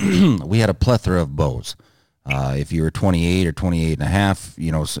 we had a plethora of bows. If you were 28 or 28 and a half,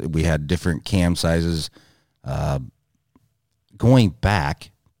 so we had different cam sizes. Going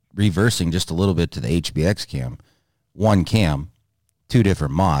back, reversing just a little bit to the HBX cam, one cam, 2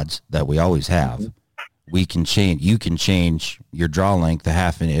 different mods that we always have. We can change. You can change your draw length to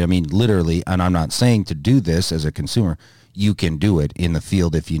half inch. I mean, literally, and I'm not saying to do this as a consumer. You can do it in the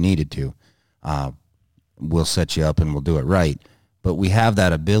field if you needed to. We'll set you up and we'll do it right. But we have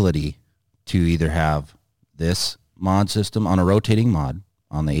that ability to either have this mod system on a rotating mod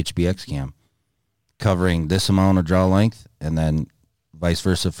on the HBX cam covering this amount of draw length, and then vice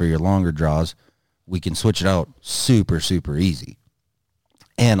versa for your longer draws. We can switch it out super, super easy.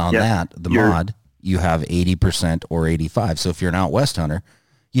 And on the mod, you have 80% or 85. So if you're an out west hunter,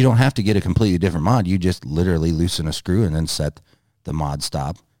 you don't have to get a completely different mod. You just literally loosen a screw and then set the mod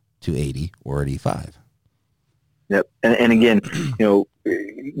stop to 80 or 85. Yep. And again,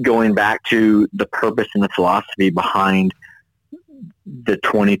 going back to the purpose and the philosophy behind the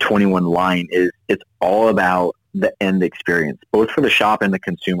 2021 line is it's all about the end experience, both for the shop and the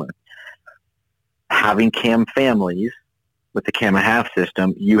consumer. Having cam families with the cam and half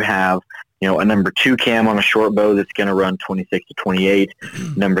system, you have, a number 2 cam on a short bow that's going to run 26 to 28.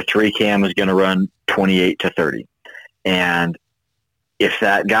 Number 3 cam is going to run 28 to 30. And if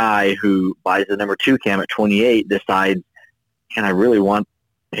that guy who buys the number 2 cam at 28 decides, I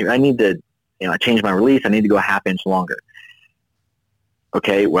need to, I changed my release, I need to go a half inch longer.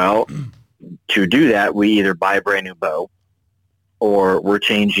 Okay, well, to do that, we either buy a brand new bow or we're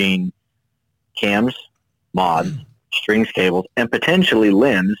changing cams, mods, strings, cables, and potentially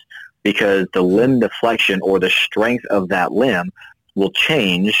limbs, because the limb deflection or the strength of that limb will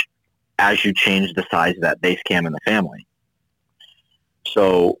change as you change the size of that base cam in the family.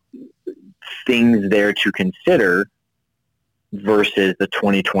 So things there to consider versus the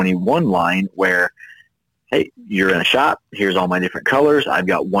 2021 line where, hey, you're in a shop, here's all my different colors, I've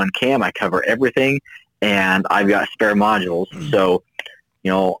got one cam, I cover everything, and I've got spare modules. So,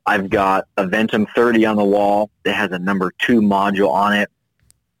 I've got a Ventum 30 on the wall that has a number 2 module on it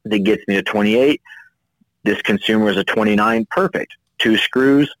that gets me to 28. This consumer is a 29, perfect. 2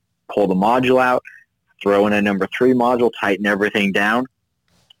 screws, pull the module out, throw in a number 3 module, tighten everything down,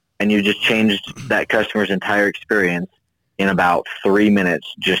 and you just changed that customer's entire experience in about 3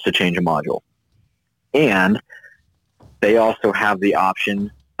 minutes just to change a module. And they also have the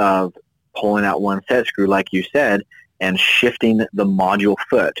option of pulling out one set screw, like you said, and shifting the module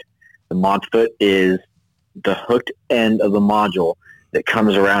foot. The mod foot is the hooked end of the module that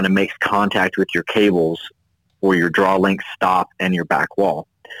comes around and makes contact with your cables where your draw links stop and your back wall.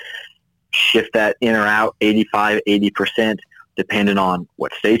 Shift that in or out 85, 80%, depending on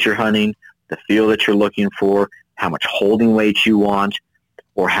what state you're hunting, the feel that you're looking for, how much holding weight you want,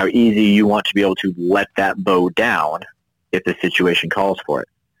 or how easy you want to be able to let that bow down if the situation calls for it.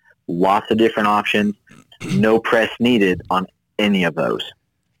 Lots of different options. No press needed on any of those.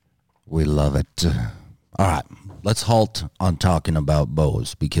 We love it. All right, let's halt on talking about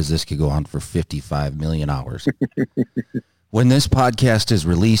bows because this could go on for 55 million hours. When this podcast is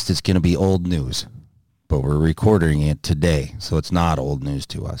released, it's going to be old news, but we're recording it today, so it's not old news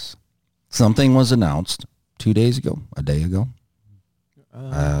to us. Something was announced 2 days ago, a day ago.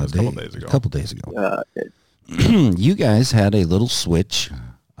 A couple days ago. You guys had a little switch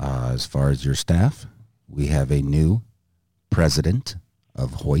as far as your staff. We have a new president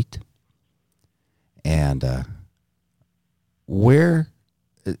of Hoyt. And so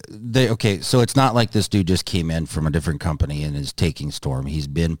it's not like this dude just came in from a different company and is taking storm. He's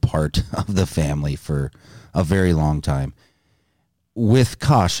been part of the family for a very long time. With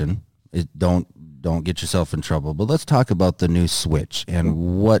caution, don't get yourself in trouble, but let's talk about the new switch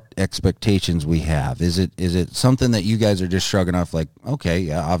and what expectations we have. Is it something that you guys are just shrugging off like, okay,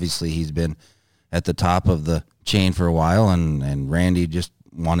 yeah, obviously he's been at the top of the chain for a while and Randy just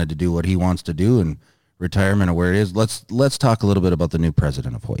wanted to do what he wants to do and retirement or where it is. Let's talk a little bit about the new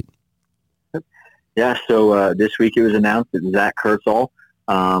president of Hoyt. Yeah, so this week it was announced that Zach Kurtzall,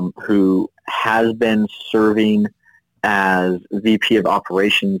 who has been serving as VP of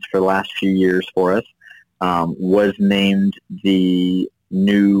Operations for the last few years for us, was named the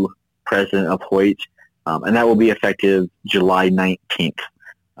new president of Hoyt, and that will be effective July 19th.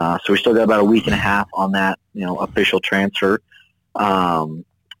 So we still got about a week and a half on that, official transfer.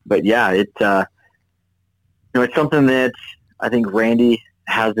 But yeah, it's something that I think Randy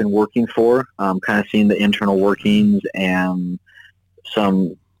has been working for, kind of seeing the internal workings and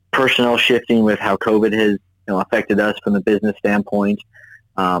some personnel shifting with how COVID has affected us from the business standpoint,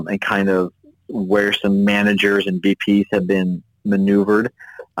 and kind of where some managers and VPs have been maneuvered.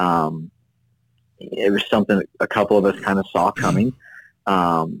 It was something a couple of us kind of saw coming,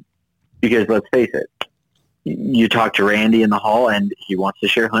 because let's face it, you talk to Randy in the hall and he wants to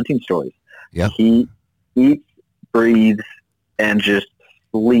share hunting stories. Yeah. He eats, breathes, and just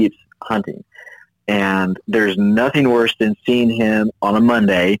sleeps hunting. And there's nothing worse than seeing him on a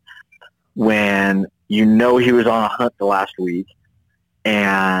Monday when he was on a hunt the last week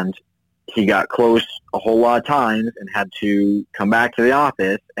and he got close a whole lot of times and had to come back to the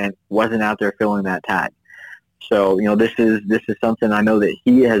office and wasn't out there filling that tag. So, this is something I know that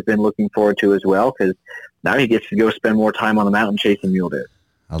he has been looking forward to as well, because now he gets to go spend more time on the mountain chasing mule deer.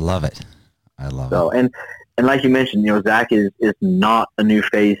 I love it. So, and like you mentioned, Zach is not a new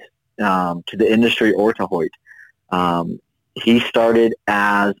face to the industry or to Hoyt. He started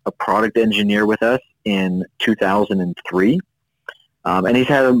as a product engineer with us in 2003, and he's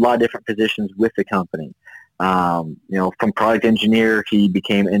had a lot of different positions with the company. From product engineer, he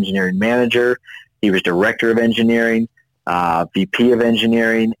became engineering manager. He was director of engineering, VP of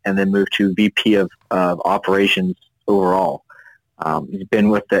engineering, and then moved to VP of operations overall. He's been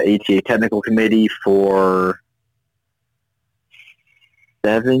with the ATA technical committee for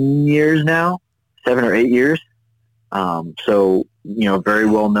 7 years now, 7 or 8 years. So, very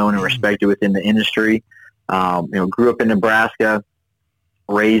well known and respected within the industry. Grew up in Nebraska,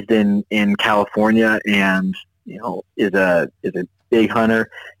 raised in California, and, is a big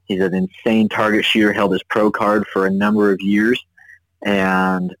hunter. He's an insane target shooter, held his pro card for a number of years,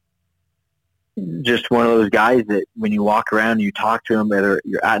 and just one of those guys that when you walk around and you talk to him, whether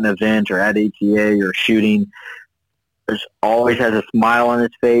you're at an event or at ATA or shooting, there's always has a smile on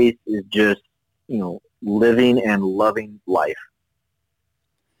his face, is just, living and loving life.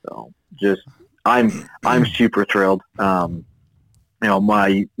 So just, I'm super thrilled. My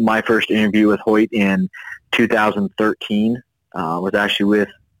first interview with Hoyt in 2013 was actually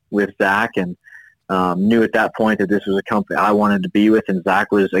with Zach, and knew at that point that this was a company I wanted to be with, and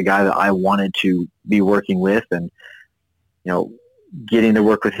Zach was a guy that I wanted to be working with, and getting to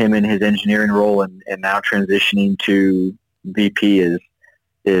work with him in his engineering role and now transitioning to VP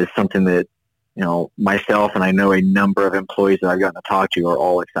is something that myself and I know a number of employees that I've gotten to talk to are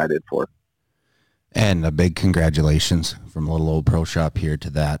all excited for. And a big congratulations from a little old pro shop here to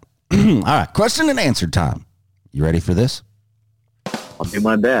that. All right, question and answer time. You ready for this? I'll do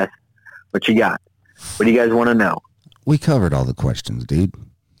my best. What you got? What do you guys want to know? We covered all the questions, dude.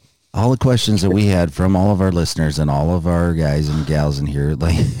 all the questions that we had from all of our listeners and all of our guys and gals in here,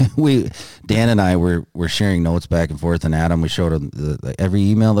 like Dan and I were sharing notes back and forth, and Adam, we showed him every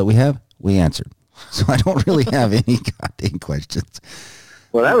email that we have, we answered. So I don't really have any goddamn questions.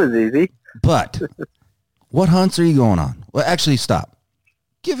 Well, that was easy. But what hunts are you going on? Well, actually, stop.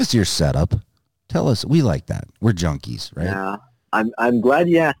 Give us your setup. Tell us. We like that. We're junkies, right? Yeah, I'm glad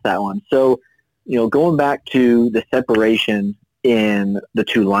you asked that one. So, going back to the separation in the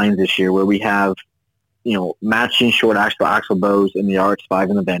two lines this year, where we have, matching short axle bows in the RX-5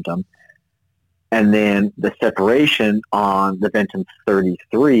 and the Ventum, and then the separation on the Ventum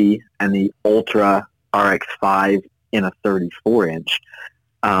 33 and the Ultra RX-5 in a 34-inch.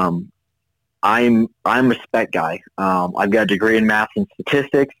 I'm a spec guy. I've got a degree in math and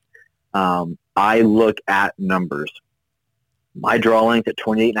statistics. I look at numbers. My draw length at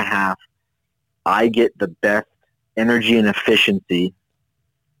 28.5, I get the best energy and efficiency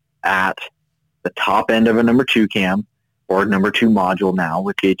at the top end of a number 2 cam or number 2 module now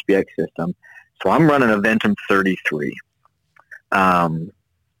with the HBX system. So I'm running a Ventum 33. I've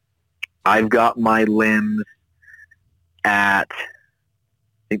got my limbs at,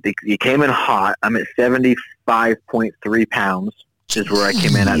 I think you came in hot. I'm at 75.3 pounds is where I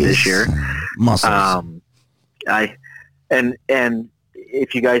came in at this year. Muscles. And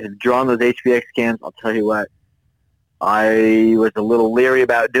if you guys have drawn those HBX scans, I'll tell you what, I was a little leery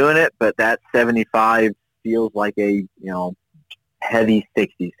about doing it, but that 75 feels like a, heavy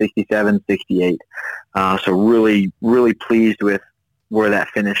 60, 67, 68. So really, really pleased with where that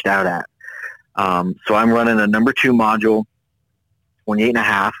finished out at. So I'm running a number 2 module,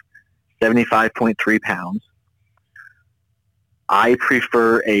 28.5, 75.3 pounds. I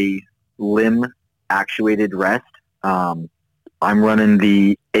prefer a limb actuated rest. I'm running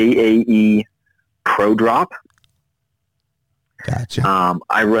the AAE Pro Drop. Gotcha.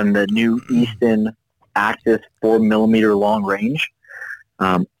 I run the new Easton Axis 4mm long range.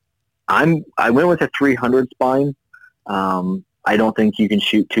 I went with a 300 spine. I don't think you can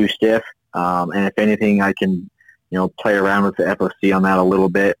shoot too stiff. And if anything, I can, play around with the FOC on that a little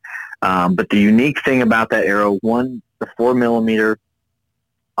bit. But the unique thing about that arrow, one, the 4mm,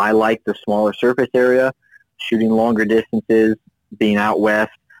 I like the smaller surface area, shooting longer distances, being out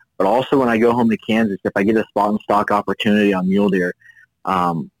west. But also when I go home to Kansas, if I get a spot and stock opportunity on mule deer,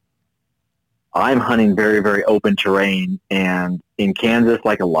 I'm hunting very, very open terrain. And in Kansas,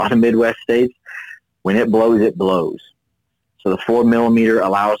 like a lot of Midwest states, when it blows, it blows. So the 4mm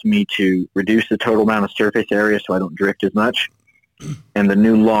allows me to reduce the total amount of surface area so I don't drift as much. And the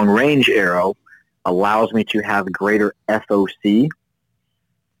new long range arrow allows me to have greater FOC,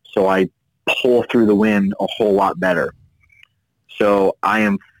 so I pull through the wind a whole lot better. So I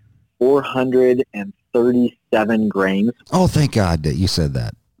am 437 grains. Oh, thank God that you said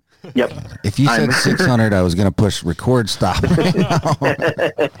that. Yep. If you said 600, I was going to push record stop right now.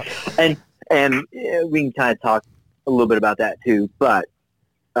 and we can kind of talk a little bit about that too. But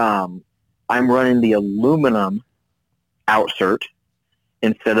I'm running the aluminum outsert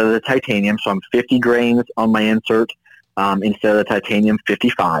instead of the titanium. So I'm 50 grains on my insert instead of the titanium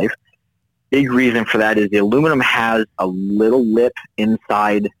 55. Big reason for that is the aluminum has a little lip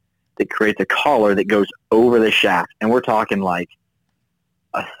inside that creates a collar that goes over the shaft. And we're talking like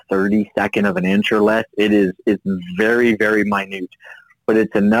a 32nd of an inch or less. It's very, very minute, but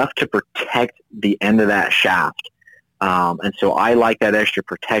it's enough to protect the end of that shaft. And so I like that extra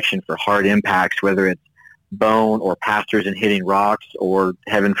protection for hard impacts, whether it's bone or pastures and hitting rocks, or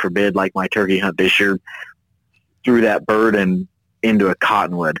heaven forbid, like my turkey hunt this year, threw that bird and into a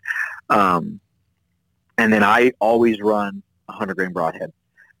cottonwood. And then I always run 100 grain broadhead.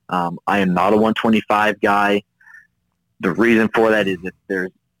 I am not a 125 guy. The reason for that is if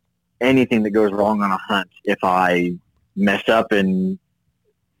there's anything that goes wrong on a hunt, if I mess up and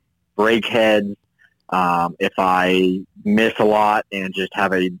break heads, if I miss a lot and just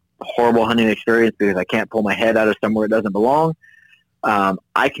have a horrible hunting experience because I can't pull my head out of somewhere it doesn't belong,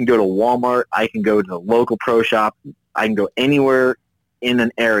 I can go to Walmart, I can go to the local pro shop, I can go anywhere in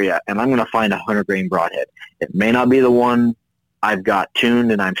an area, and I'm going to find a 100 grain broadhead. It may not be the one I've got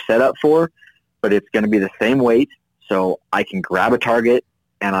tuned and I'm set up for, but it's going to be the same weight, so I can grab a target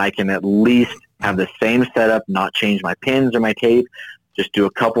and I can at least have the same setup, not change my pins or my tape, just do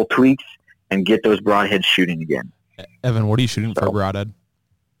a couple tweaks and get those broadheads shooting again. Evan, what are you shooting for broadhead?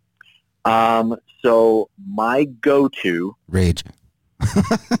 So my go-to Rage.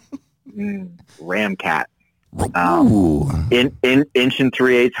 Ramcat. Ooh. Inch and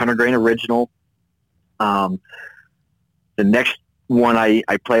 3/8, 100 grain original. The next one I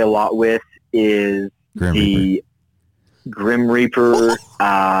play a lot with is Grim the Grim Reaper.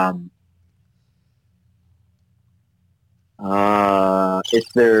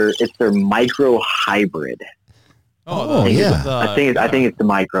 It's their micro hybrid. Oh, yeah. I think it's the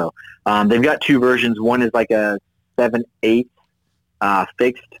micro. They've got two versions. One is like a 7/8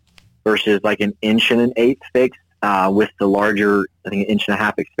 fixed versus like an 1.125" fixed with the larger, I think,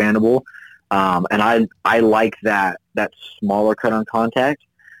 1.5" expandable. And I like that smaller cut on contact.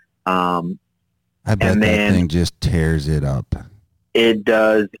 I bet that thing just tears it up. It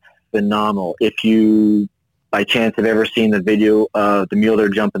does phenomenal. If you, by chance, have ever seen the video of the mule deer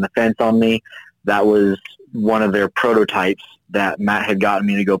jumping the fence on me, that was one of their prototypes that Matt had gotten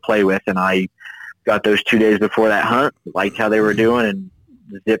me to go play with, and I got those 2 days before that hunt, liked how they were doing, and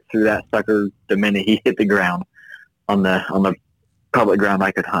zipped through that sucker the minute he hit the ground on the public ground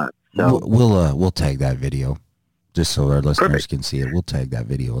I could hunt. So we'll tag that video just so our listeners can see it. We'll tag that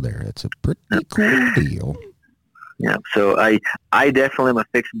video there. It's a pretty cool deal. Yeah. So I definitely am a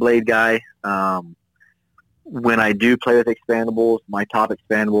fixed blade guy. When I do play with expandables, my top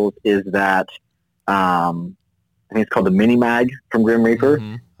expandables is that I think it's called the Mini Mag from Grim Reaper.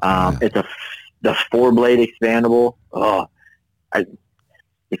 Mm-hmm. It's the 4-blade expandable.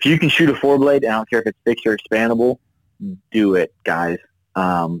 If you can shoot a 4-blade, I don't care if it's fixed or expandable, do it, guys.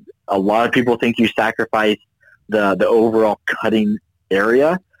 A lot of people think you sacrifice the overall cutting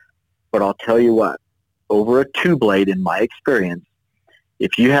area, but I'll tell you what, over a 2-blade, in my experience,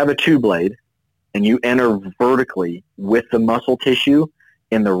 if you have a 2-blade and you enter vertically with the muscle tissue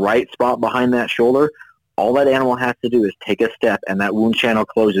in the right spot behind that shoulder, all that animal has to do is take a step and that wound channel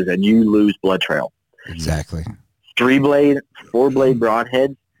closes and you lose blood trail. Exactly. 3-blade, 4-blade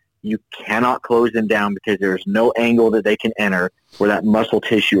broadheads, you cannot close them down because there's no angle that they can enter where that muscle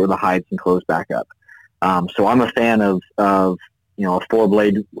tissue or the hide can close back up. So I'm a fan of a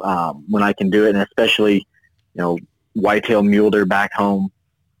 4-blade when I can do it, and especially, whitetail mule deer back home.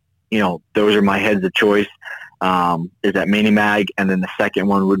 Those are my heads of choice. Is that Mini Mag, and then the second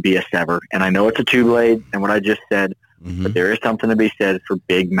one would be a Sever. And I know it's a 2-blade, and what I just said, but there is something to be said for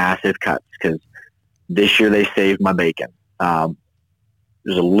big, massive cuts, because this year they saved my bacon. It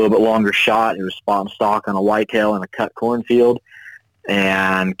was a little bit longer shot. It was spot and stock on a whitetail in a cut cornfield,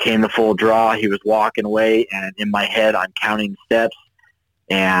 and came to full draw. He was walking away, and in my head, I'm counting steps,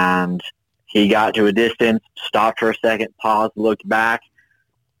 and he got to a distance, stopped for a second, paused, looked back,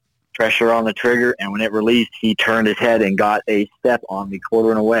 pressure on the trigger, and when it released, he turned his head and got a step on me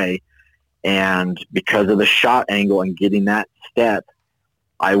quartering away. And because of the shot angle and getting that step,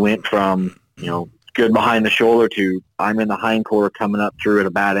 I went from, good behind the shoulder to I'm in the hind quarter coming up through at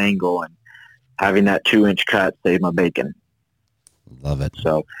a bad angle, and having that 2-inch cut saved my bacon. Love it.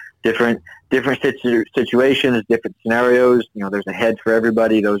 So different situations, different scenarios. There's a head for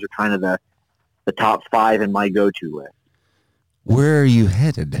everybody. Those are kind of the top 5 in my go-to list. Where are you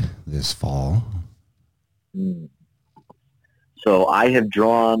headed this fall? So I have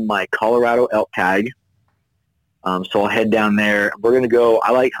drawn my Colorado elk tag. So I'll head down there. We're going to go.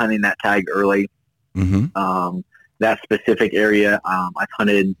 I like hunting that tag early. Mm-hmm. That specific area, I've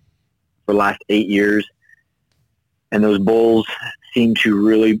hunted for the last 8 years. And those bulls seem to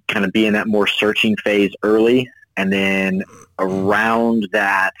really kind of be in that more searching phase early. And then around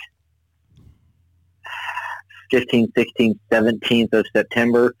that 15th, 16th, 17th of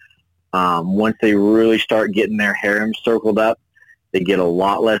September, once they really start getting their harems circled up, they get a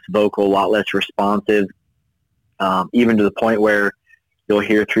lot less vocal, a lot less responsive, even to the point where you'll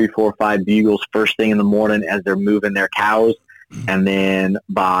hear 3, 4, 5 bugles first thing in the morning as they're moving their cows, and then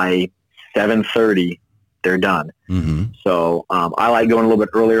by 7:30, they're done. Mm-hmm. So I like going a little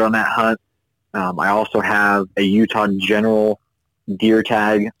bit earlier on that hunt. I also have a Utah General deer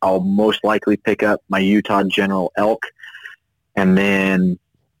tag. I'll most likely pick up my Utah General elk, and then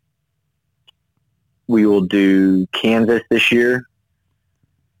we will do Kansas this year.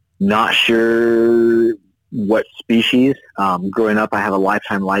 Not sure what species. Growing up, I have a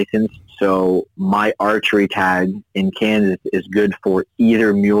lifetime license, so my archery tag in Kansas is good for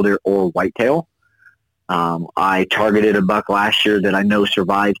either mule deer or whitetail. I targeted a buck last year that I know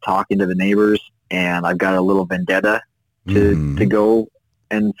survived talking to the neighbors, and I've got a little vendetta to go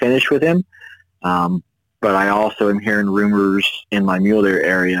and finish with him. But I also am hearing rumors in my mule deer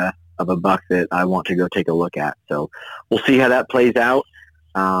area of a buck that I want to go take a look at. So we'll see how that plays out.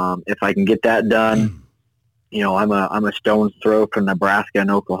 If I can get that done, I'm a stone's throw from Nebraska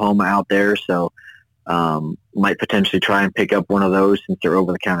and Oklahoma out there, so might potentially try and pick up one of those since they're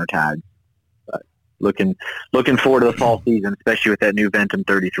over-the-counter tags. But looking forward to the fall season, especially with that new Ventum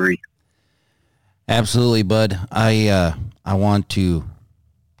 33. Absolutely, bud. I want to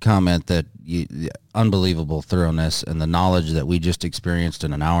comment that the unbelievable thoroughness and the knowledge that we just experienced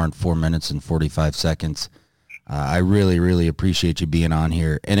in an hour and 4 minutes and 45 seconds. I really, really appreciate you being on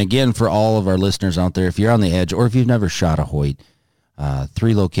here. And again, for all of our listeners out there, if you're on the edge or if you've never shot a Hoyt,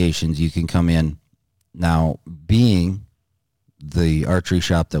 3 locations you can come in. Now, being the archery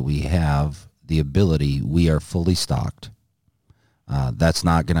shop that we have, the ability, we are fully stocked. That's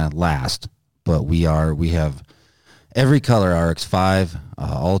not going to last, but we have every color, RX5,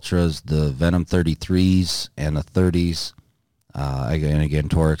 Ultras, the Venom 33s and the 30s. Again,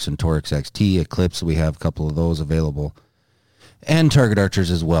 Torx and Torx XT, Eclipse, we have a couple of those available. And Target Archers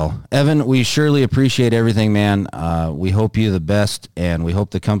as well. Evan, we surely appreciate everything, man. We hope you the best, and we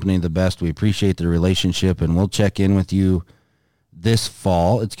hope the company the best. We appreciate the relationship, and we'll check in with you this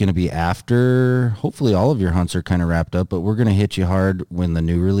fall. It's going to be after, hopefully all of your hunts are kind of wrapped up, but we're going to hit you hard when the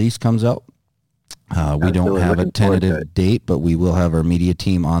new release comes out. We don't have a tentative date, but we will have our media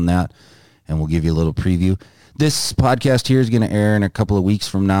team on that, and we'll give you a little preview. This podcast here is going to air in a couple of weeks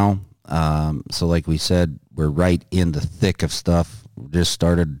from now. So like we said, we're right in the thick of stuff. We just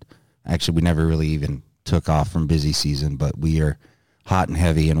started. Actually, we never really even took off from busy season, but we are hot and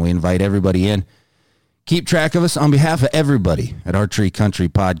heavy, and we invite everybody in. Keep track of us on behalf of everybody at Archery Country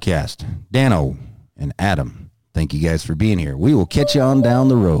Podcast. Dano and Adam, thank you guys for being here. We will catch you on down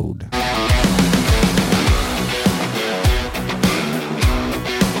the road.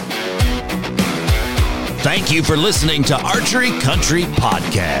 Thank you for listening to Archery Country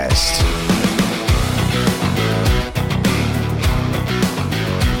Podcast.